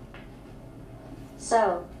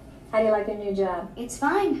 So, how do you like your new job? It's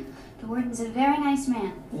fine. The warden's a very nice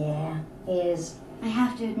man. Yeah, he is. I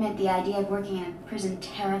have to admit, the idea of working in a prison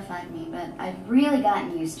terrified me, but I've really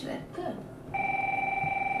gotten used to it. Good.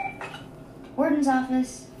 Warden's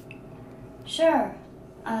office. Sure.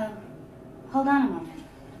 Hold on a moment.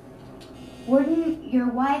 Warden, your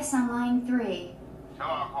wife's on line 3. Tell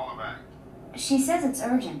her I'll call her back. She says it's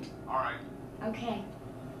urgent. All right. Okay.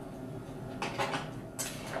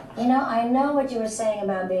 You know, I know what you were saying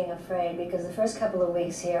about being afraid, because the first couple of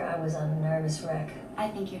weeks here, I was a nervous wreck. I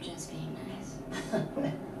think you're just being nice.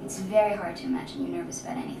 It's very hard to imagine you're nervous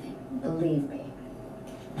about anything. Believe me.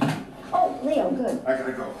 Oh, Leo, good. I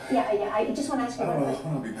gotta go. Yeah, I just want to ask you one thing.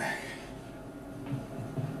 I'll be back.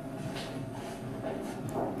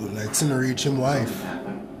 Look like it's gonna reach him wife.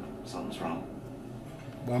 Something's wrong.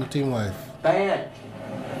 One team wife. Bad.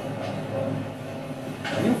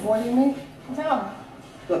 Are you avoiding me? No.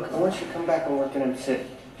 Look, I want you to come back and work in M City.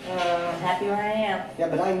 Happy where I am. Yeah,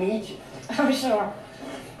 but I need you. Oh, sure.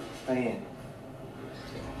 Diane,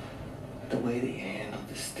 the way that you handled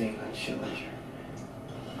this thing on Schillinger.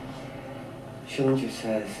 Schillinger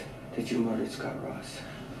says that you murdered Scott Ross.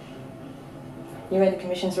 You read the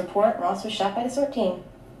commission's report? Ross was shot by the SWAT team.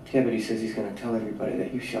 Yeah, but he says he's gonna tell everybody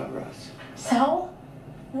that you shot Ross. So?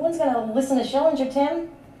 No one's gonna listen to Schillinger, Tim.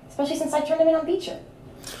 Especially since I turned him in on Beecher.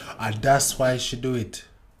 And that's why she do it.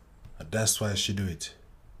 That's why she do it.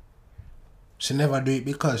 She never do it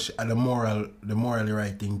because she had the morally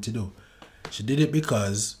right thing to do. She did it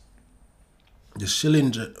because the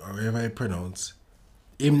Schillinger, or whatever I pronounce,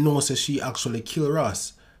 him knows that she actually killed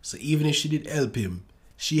Ross. So even if she did help him,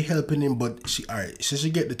 she helping him, but she alright, she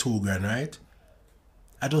should get the $2,000, right?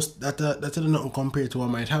 That's nothing compared to what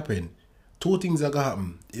might happen. Two things are gonna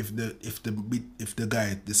happen if the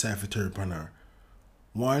guy decides to turn upon her.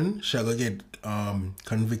 One, she gonna get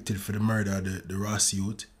convicted for the murder of the Ross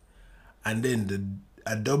youth, and then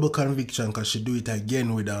a double conviction because she do it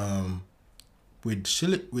again with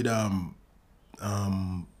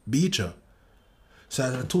Beecher.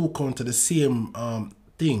 So the two count to the same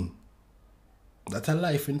thing. That's a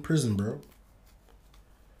life in prison, bro.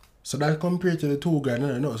 So that compared to the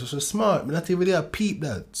 $2,000, no. So she's smart. But not even there peep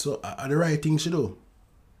that. So the right thing she do.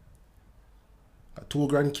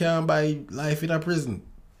 $2,000 can't buy life in a prison.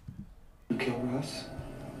 You kill Russ?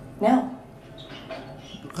 No.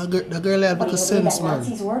 The girl had a sense, that man.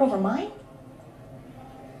 Nazi's word over mine?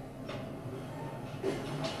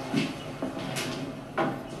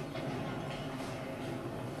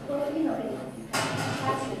 Well, you know,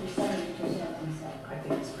 has to be 70% himself. I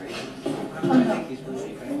think it's great. I think he's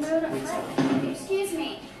really great. No, excuse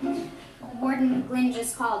me. Warden Glynn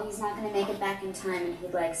just called. He's not going to make it back in time, and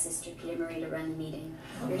he'd like Sister Peter Marie to run the meeting.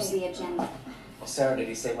 Here's the agenda. Sarah, did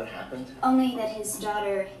he say what happened? Only that his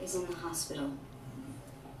daughter is in the hospital.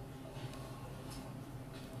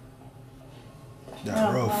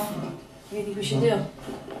 That's rough. What do you think we should do?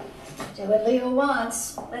 Do what Leo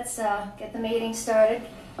wants. Let's get the meeting started.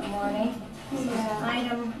 Good morning.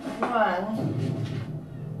 Item 1.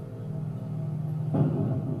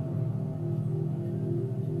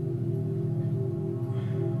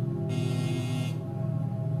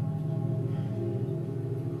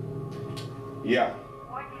 Yeah.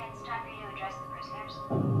 Warden, it's time for you to address the prisoners.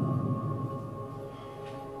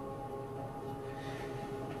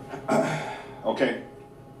 Okay.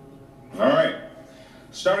 All right.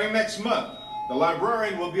 Starting next month, the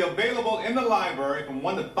librarian will be available in the library from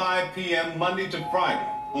 1 to 5 p.m. Monday to Friday.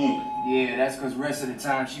 Yeah, that's because rest of the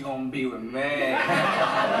time she gonna be with me.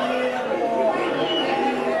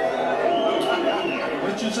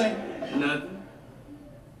 What did you say? Nothing.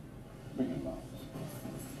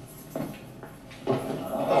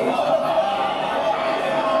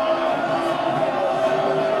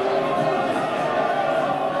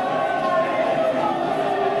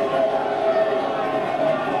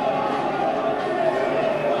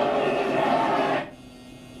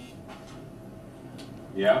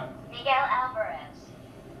 Yeah? Miguel Alvarez.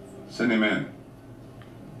 Send him in.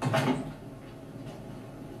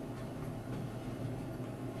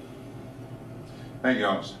 Thank you,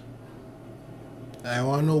 officer. I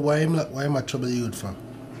want to know why am I trouble you for?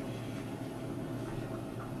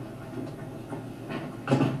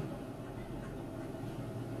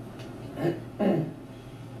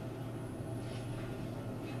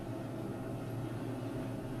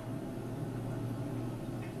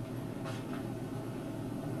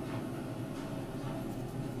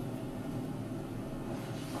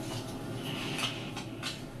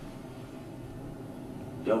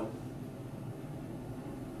 Yo.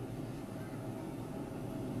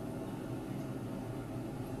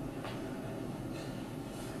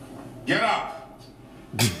 Get up!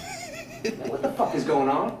 What the fuck is going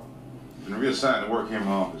on? Been reassigned to work here in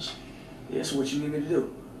my office. Yeah, so what you need me to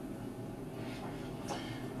do?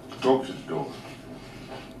 Go up to the door.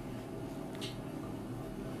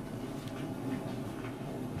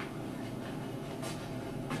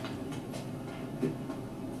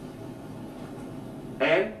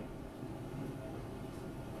 And?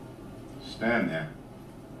 Stand there.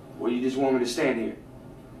 Well, you just want me to stand here?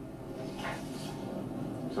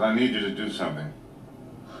 So I need you to do something.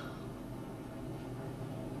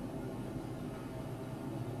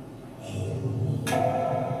 You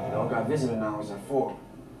know, I got visiting hours at 4.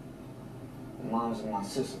 My mom's and my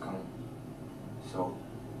sister coming. So.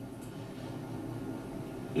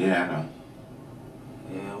 Yeah, I know.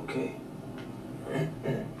 Yeah, okay.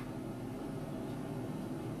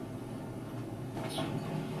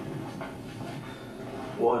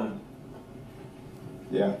 Warden.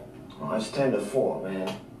 Yeah? Oh, it's 10 to 4,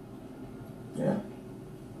 man. Yeah.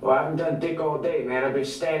 Well, I haven't done dick all day, man. I've been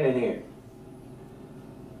standing here.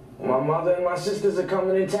 My mother and my sisters are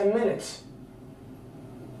coming in 10 minutes.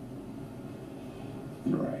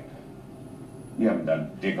 You're right. You haven't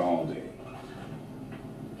done dick all day.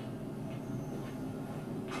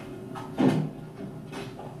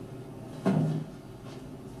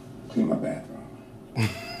 Clean my bathroom.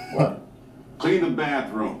 What? Clean the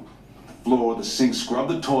bathroom. The floor, the sink, scrub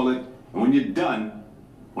the toilet, and when you're done,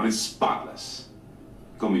 when it's spotless,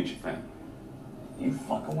 go meet your family. You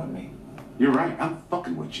fucking with me? You're right, I'm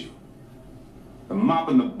fucking with you. The mop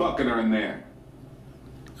and the bucket are in there.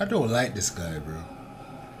 I don't like this guy, bro.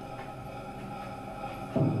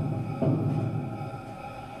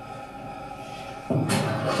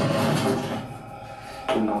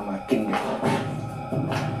 You know my king.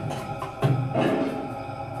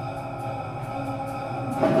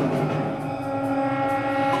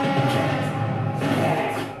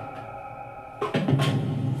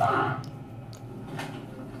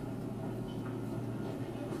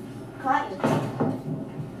 Caught you.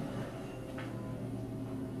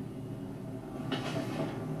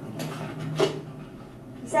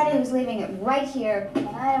 He said he was leaving it right here, but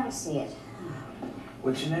I don't see it.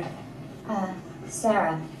 What's your name?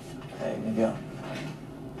 Sarah. Hey, Miguel.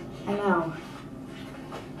 I know.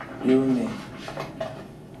 You and me.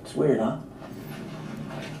 It's weird, huh?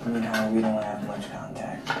 I mean, how we don't have much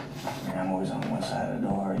contact. I mean, I'm always on one side of the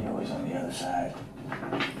door, you're always on the other side.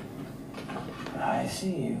 But I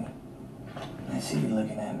see you. I see you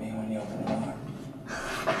looking at me when you open the door.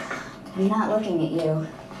 I'm not looking at you.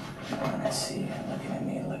 And I see you looking at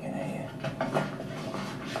me, looking at you.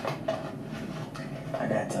 I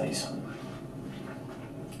gotta tell you something.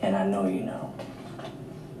 And I know you know.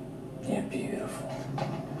 You're beautiful.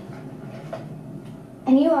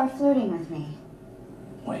 And you are flirting with me.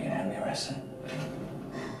 What, you gonna have me arrested?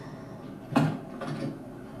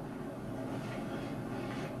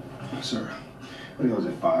 Sir, what was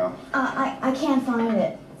it, file? I can't find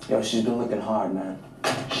it. Yo, she's been looking hard, man.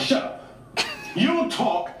 Shut up. You don't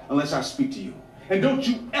talk unless I speak to you. And don't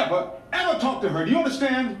you ever talk to her. Do you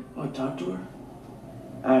understand? Oh, talk to her?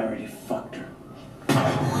 I already fucked her.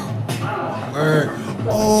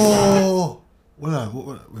 Oh! Wait,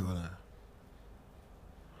 hold on.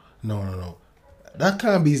 No. That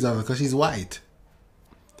can't be his daughter because she's white.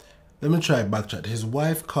 Let me try backtrack. His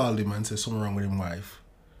wife called him and said something wrong with his wife.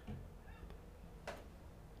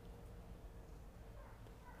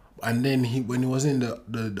 And then when he was in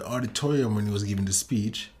the auditorium when he was giving the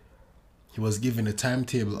speech, he was giving a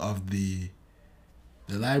timetable of the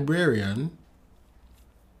librarian,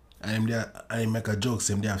 and he make a joke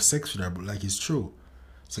saying they have sex with her, but like it's true.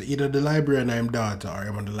 So either the librarian and his daughter or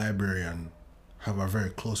him and the librarian have a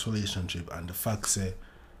very close relationship, and the fact say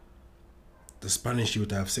the Spanish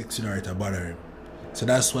youth have sex with her, it bother him. So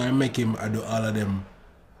that's why I make him do all of them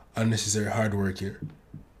unnecessary hard work here.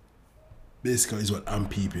 Basically is what I'm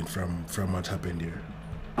peeping from what happened here.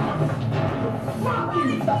 Fuck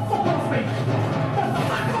you! Fuck off me!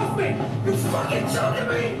 Fuck off me! You fucking choking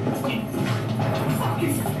me! Fuck you!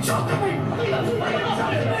 Choking me!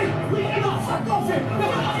 Fuck off him!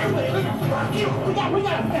 Fuck you! We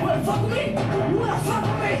got fuck me! You wanna fuck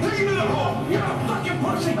with me? Take him to the hole! You're a fucking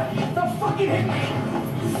pussy! Don't fucking hit me!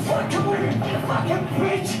 Fucking with me! You fucking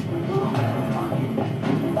bitch!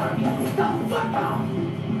 Fuck you! Don't fuck off!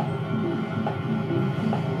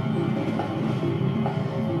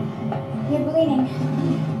 You're bleeding.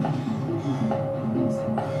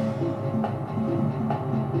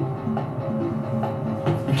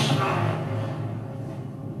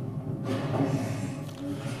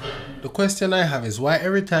 The question I have is why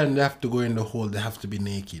every time they have to go in the hole they have to be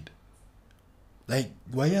naked? Like,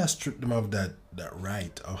 why you strip them of that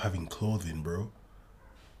right of having clothing, bro?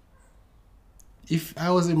 If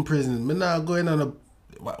I was in prison, me not going on a...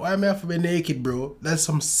 Why am I have to be naked, bro? That's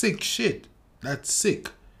some sick shit. That's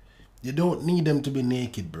sick. You don't need them to be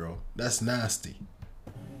naked, bro. That's nasty.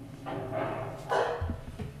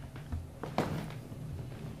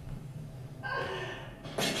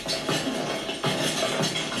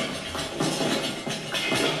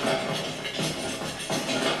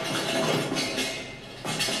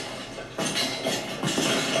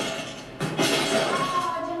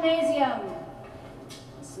 Gymnasium.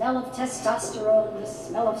 The smell of testosterone, the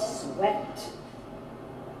smell of sweat.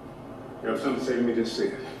 You have something to say to me, just say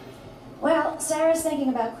it. Well, Sarah's thinking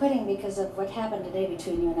about quitting because of what happened today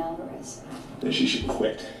between you and Alvarez. Then she should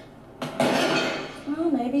quit.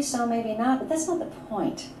 Well, maybe so, maybe not, but that's not the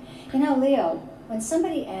point. You know, Leo, when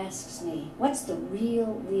somebody asks me, what's the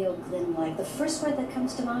real Leo Glynn like, the first word that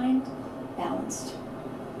comes to mind, balanced.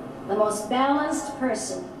 The most balanced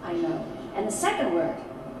person I know. And the second word,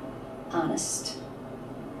 honest.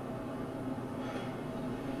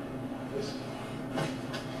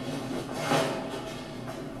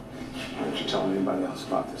 Why don't you tell anybody else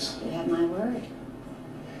about this? You have my word.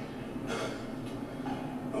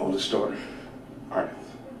 My oldest daughter, Ardith.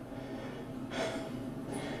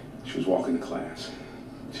 She was walking to class.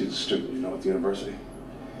 She's a student, you know, at the university.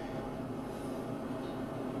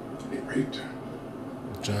 They raped her.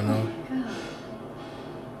 Jono.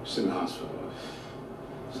 She's in the hospital.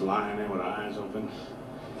 She's lying there with her eyes open.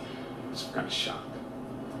 Some kind of shock.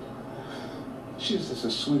 She's just the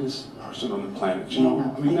sweetest person on the planet, you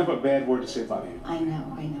know? I mean, never a bad word to say about you. I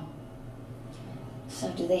know. So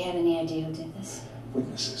do they have any idea who did this?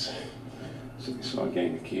 Witnesses. So they saw a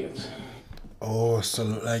gang of kids. Oh, so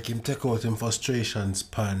like him take out him frustrations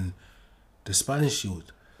pan the Spanish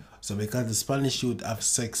youth. So because the Spanish youth have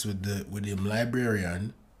sex with him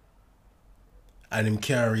librarian, and him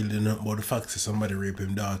can't really know about the fact that somebody raped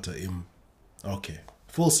him daughter. Him, okay,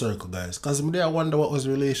 full circle, guys. Cause I wonder what was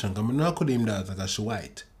the relation. Cause I know I could him daughter cause she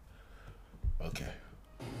white. Okay.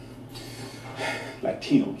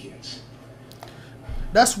 Latino kids.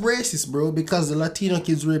 That's racist, bro. Because the Latino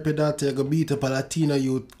kids rape a daughter, you go beat up a Latino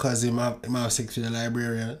youth cause him have sex with a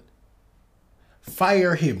librarian.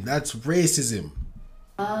 Fire him. That's racism.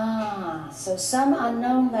 Ah, so some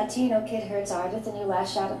unknown Latino kid hurts Ardith and you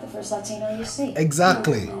lash out at the first Latino you see.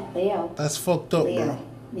 Exactly. Leo. That's fucked up, Leo, bro.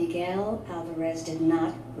 Miguel Alvarez did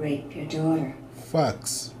not rape your daughter.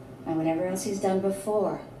 Facts. And whatever else he's done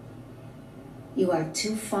before, you are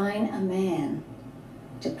too fine a man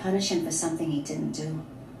to punish him for something he didn't do.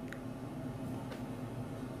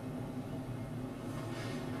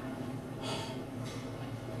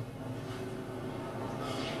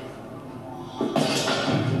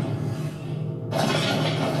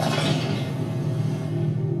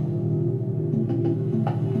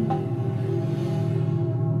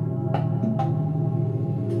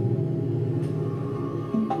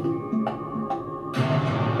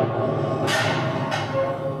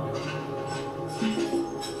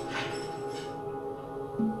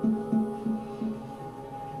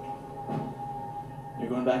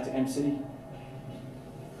 Back to M City?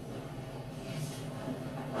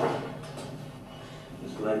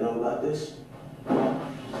 Does Glenn know about this?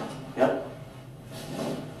 Yep.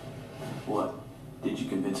 What? Did you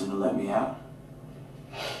convince him to let me out?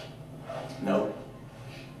 No.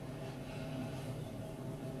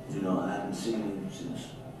 You know, I haven't seen him since.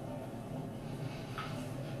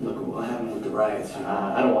 Look at what happened with the riots.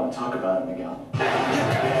 I don't want to talk about it, Miguel.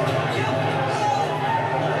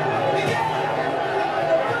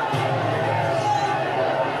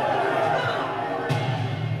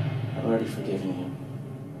 Forgiving you.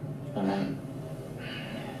 And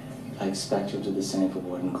I expect you'll do the same for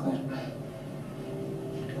Warden Clint.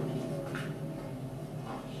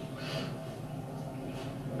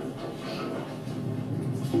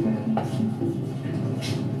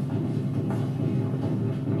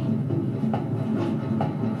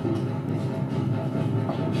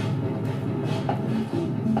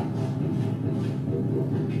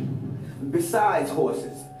 Besides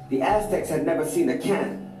horses, the Aztecs had never seen a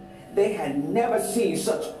cannon. They had never seen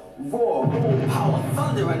such raw, boom, power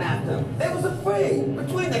thundering at them. They was afraid.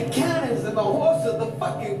 Between the cannons and the horses, the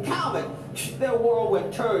fucking comet, their world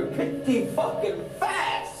would turn pretty fucking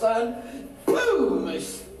fast, son. Boom!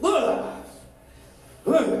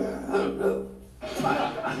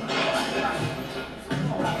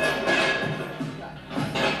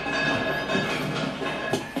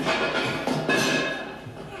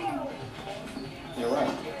 You're right.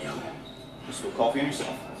 Just go coffee on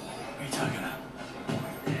yourself. What are you talking about?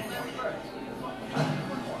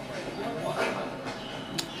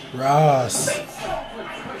 Ross.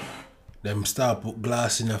 Them start put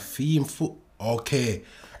glass in a theme foot. Okay.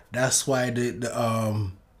 That's why I'm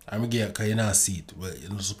getting cause you not see it. Well,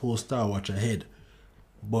 you're not supposed to watch ahead.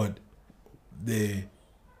 But the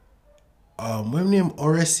what name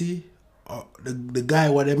Oresi? The guy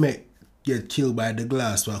what they make get killed by the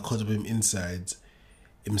glass while cut up him insides.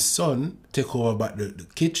 His son take over back the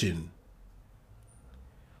kitchen.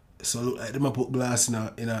 So look like them a put glass in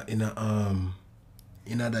the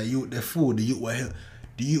youth the food. The youth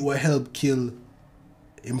will help kill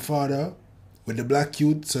him father with the black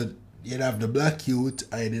youth. So you'd have the black youth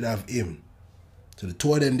and you'd have him. So the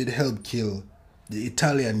two of them did help kill the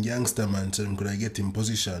Italian gangster man so they could get him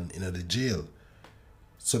position in the jail.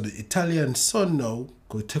 So the Italian son now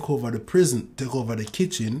could take over the prison, take over the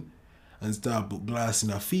kitchen and start put glass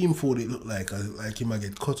in a theme food. It look like he might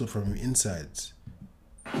get cut up from him insides.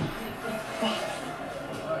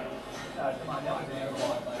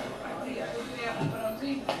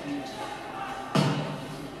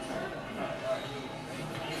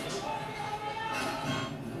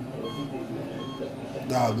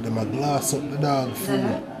 Dog, them a glass up the dog food. Is that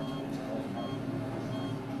her?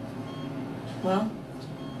 Well?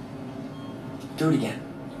 Do it again.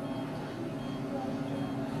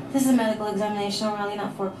 This is a medical examination, O'Reilly,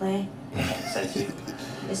 not foreplay. Thank you.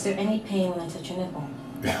 Is there any pain when I touch your nipple?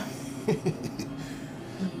 Yeah.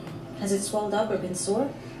 Has it swelled up or been sore?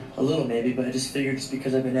 A little maybe, but I just figured it's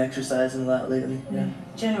because I've been exercising a lot lately. Yeah.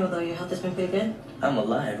 General, though, your health has been pretty good? I'm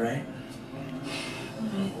alive, right?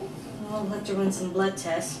 Alright. Well, we'll have to run some blood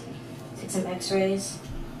tests, take some x-rays.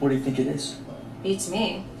 What do you think it is? Beats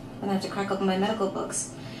me. I'm gonna have to crack open my medical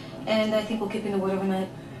books. And I think we'll keep in the ward overnight.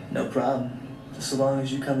 No problem. Just so long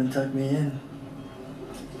as you come and tuck me in.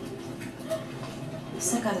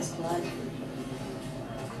 Suck out his blood.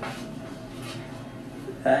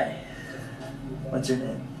 Hi. What's your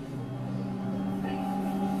name?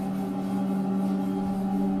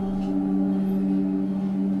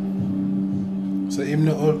 So him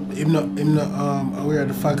not aware of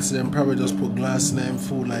the facts. Them probably just put glass in them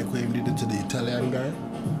food like what him did it to the Italian guy.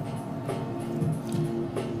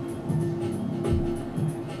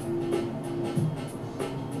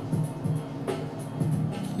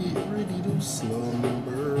 Get ready to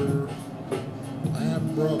slumber. My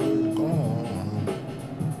brother gone.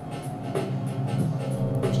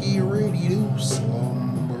 Get ready to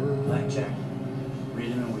slumber. Blackjack. Read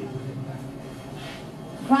him and weep.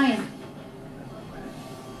 Ryan.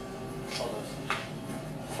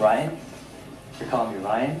 Ryan? You're calling me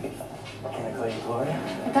Ryan? Can I call you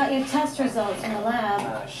Gloria? I got your test results in the lab.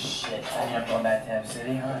 Oh, shit. I ended up going back to Ham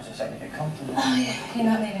City, huh? Just so I can get comfortable. Oh, yeah. You're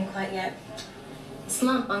not leaving quite yet.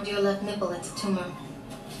 Slump under your left nipple. It's a tumor.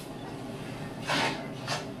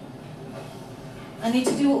 I need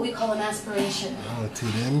to do what we call an aspiration. Oh, to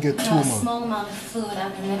them get Draw tumor. a small amount of fluid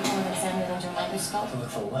out the nipple and examine it under a microscope. Fluid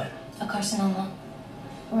for what? A carcinoma.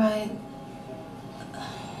 Right.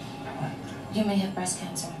 You may have breast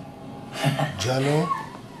cancer. Jano?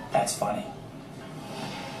 That's funny.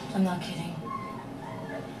 I'm not kidding.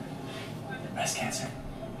 Breast cancer.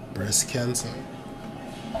 Breast cancer.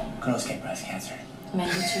 Girls get breast cancer. Men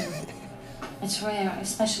do too. It's rare,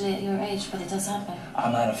 especially at your age, but it does happen.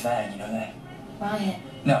 I'm not a fag, you know that? Ryan.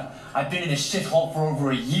 No, I've been in this shithole for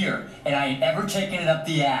over a year, and I ain't ever taken it up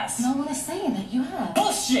the ass. No one is saying that you have.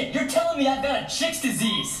 Bullshit! You're telling me I've got a chick's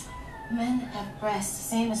disease! Men have breasts,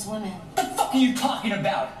 same as women. What the fuck are you talking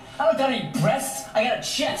about? I don't got any breasts, I got a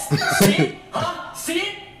chest. See it? Huh? See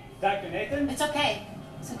it? Dr. Nathan? It's okay.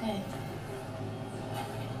 It's okay.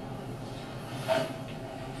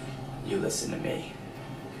 You listen to me.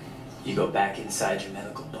 You go back inside your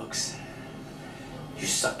medical books. You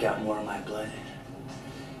suck out more of my blood.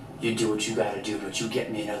 You do what you gotta do, but you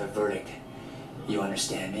get me another verdict. You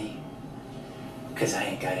understand me? Because I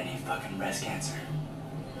ain't got any fucking breast cancer.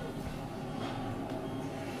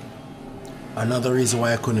 Another reason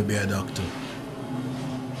why I couldn't be a doctor.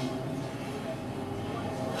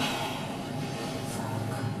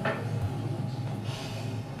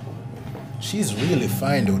 She's really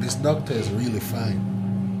fine though. This doctor is really fine.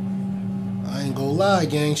 I ain't gonna lie,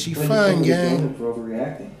 gang. She fine, gang. For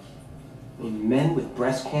overreacting. I mean, men with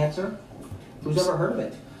breast cancer? Who's ever heard of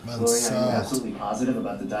it? Gloria, are you absolutely positive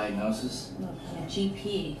about the diagnosis? Look, I'm a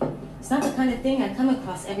GP. It's not the kind of thing I come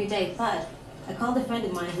across every day, but I called a friend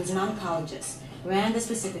of mine who's an oncologist, ran the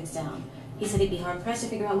specifics down. He said he'd be hard-pressed to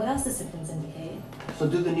figure out what else the symptoms indicate. So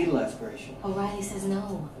do the needle aspiration. O'Reilly says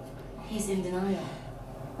no. He's in denial.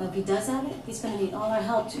 Well, if he does have it, he's going to need all our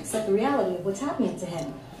help to accept the reality of what's happening to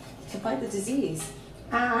him, to fight the disease.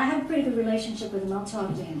 I have a pretty good relationship with him. I'll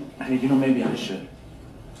talk to him. Hey, you know, maybe I should.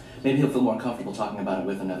 Maybe he'll feel more comfortable talking about it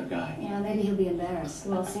with another guy. Yeah, maybe he'll be embarrassed.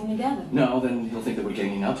 We'll sing together. No, then he'll think that we're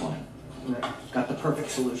ganging up on him. Got the perfect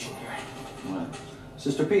solution here. What?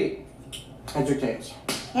 Sister Pete, heads or tails?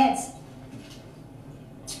 Heads.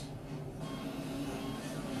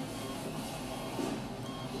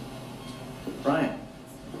 Brian.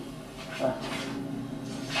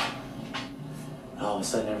 All of a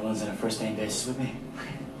sudden, everyone's on a first-name basis with me.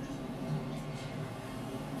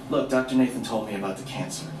 Look, Dr. Nathan told me about the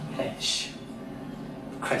cancer. Hey, shh.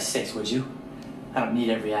 For Christ's sakes, would you? I don't need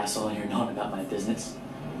every asshole in here knowing about my business.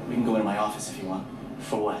 We can go into my office if you want.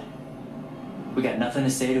 For what? We got nothing to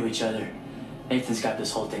say to each other. Nathan's got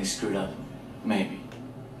this whole thing screwed up. Maybe.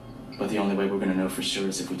 But the only way we're gonna know for sure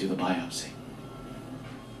is if we do the biopsy.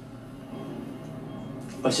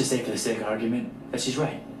 Let's just say for the sake of argument that she's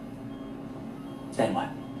right. Then what?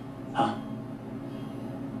 Huh?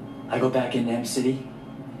 I go back into M City,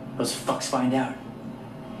 those fucks find out.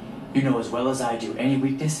 You know as well as I do, any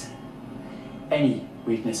weakness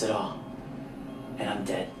at all, and I'm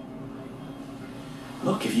dead.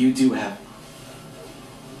 Look, if you do have...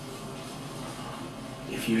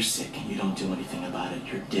 If you're sick and you don't do anything about it,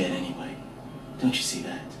 you're dead anyway. Don't you see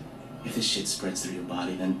that? If this shit spreads through your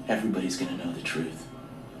body, then everybody's gonna know the truth.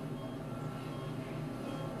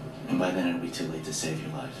 And by then it'll be too late to save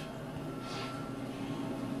your life.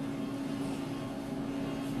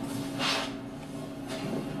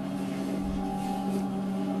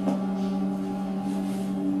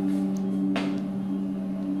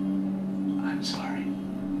 I'm sorry.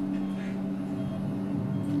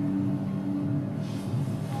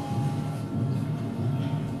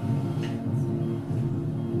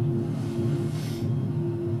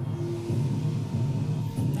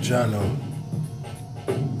 Jano.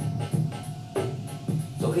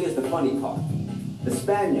 So here's the funny part. The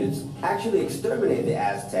Spaniards actually exterminated the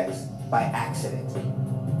Aztecs by accident.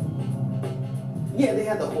 Yeah, they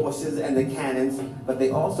had the horses and the cannons, but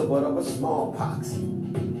they also brought over smallpox.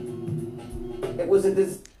 It was a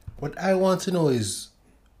What I want to know is,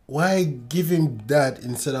 why give him that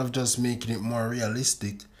instead of just making it more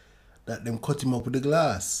realistic that them cut him up with the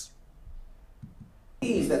glass?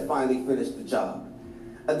 Disease that finally finished the job.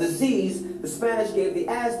 A disease the Spanish gave the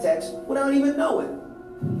Aztecs without even knowing.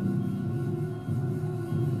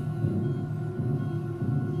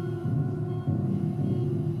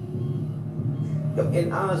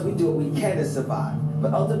 In Oz, we do what we can to survive,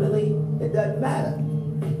 but ultimately, it doesn't matter.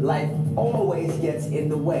 Life always gets in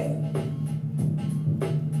the way.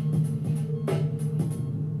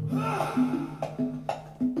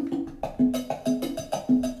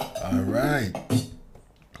 All right,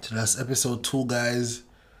 so that's episode 2, guys.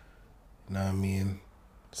 You know what I mean?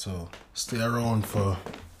 So stay around for,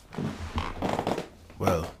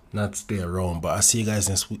 well, not stay around, but I'll see you guys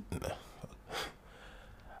next week.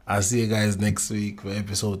 I'll see you guys next week for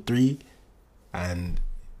episode 3. And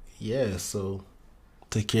yeah, so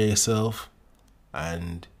take care of yourself.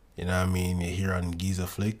 And you know what I mean, you're here on Geezer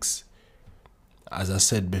Flicks. As I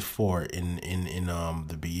said before in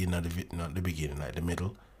the beginning of the not the beginning, like the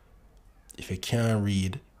middle. If you can't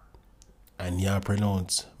read and you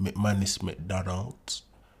pronounce McManus McDonald's,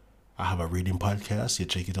 I have a reading podcast. You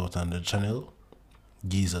check it out on the channel.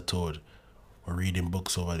 Geezer Toad. We're reading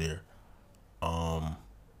books over there.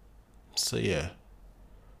 So yeah,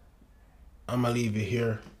 I'm gonna leave you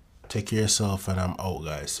here. Take care of yourself, and I'm out,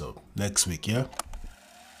 guys. So next week, yeah.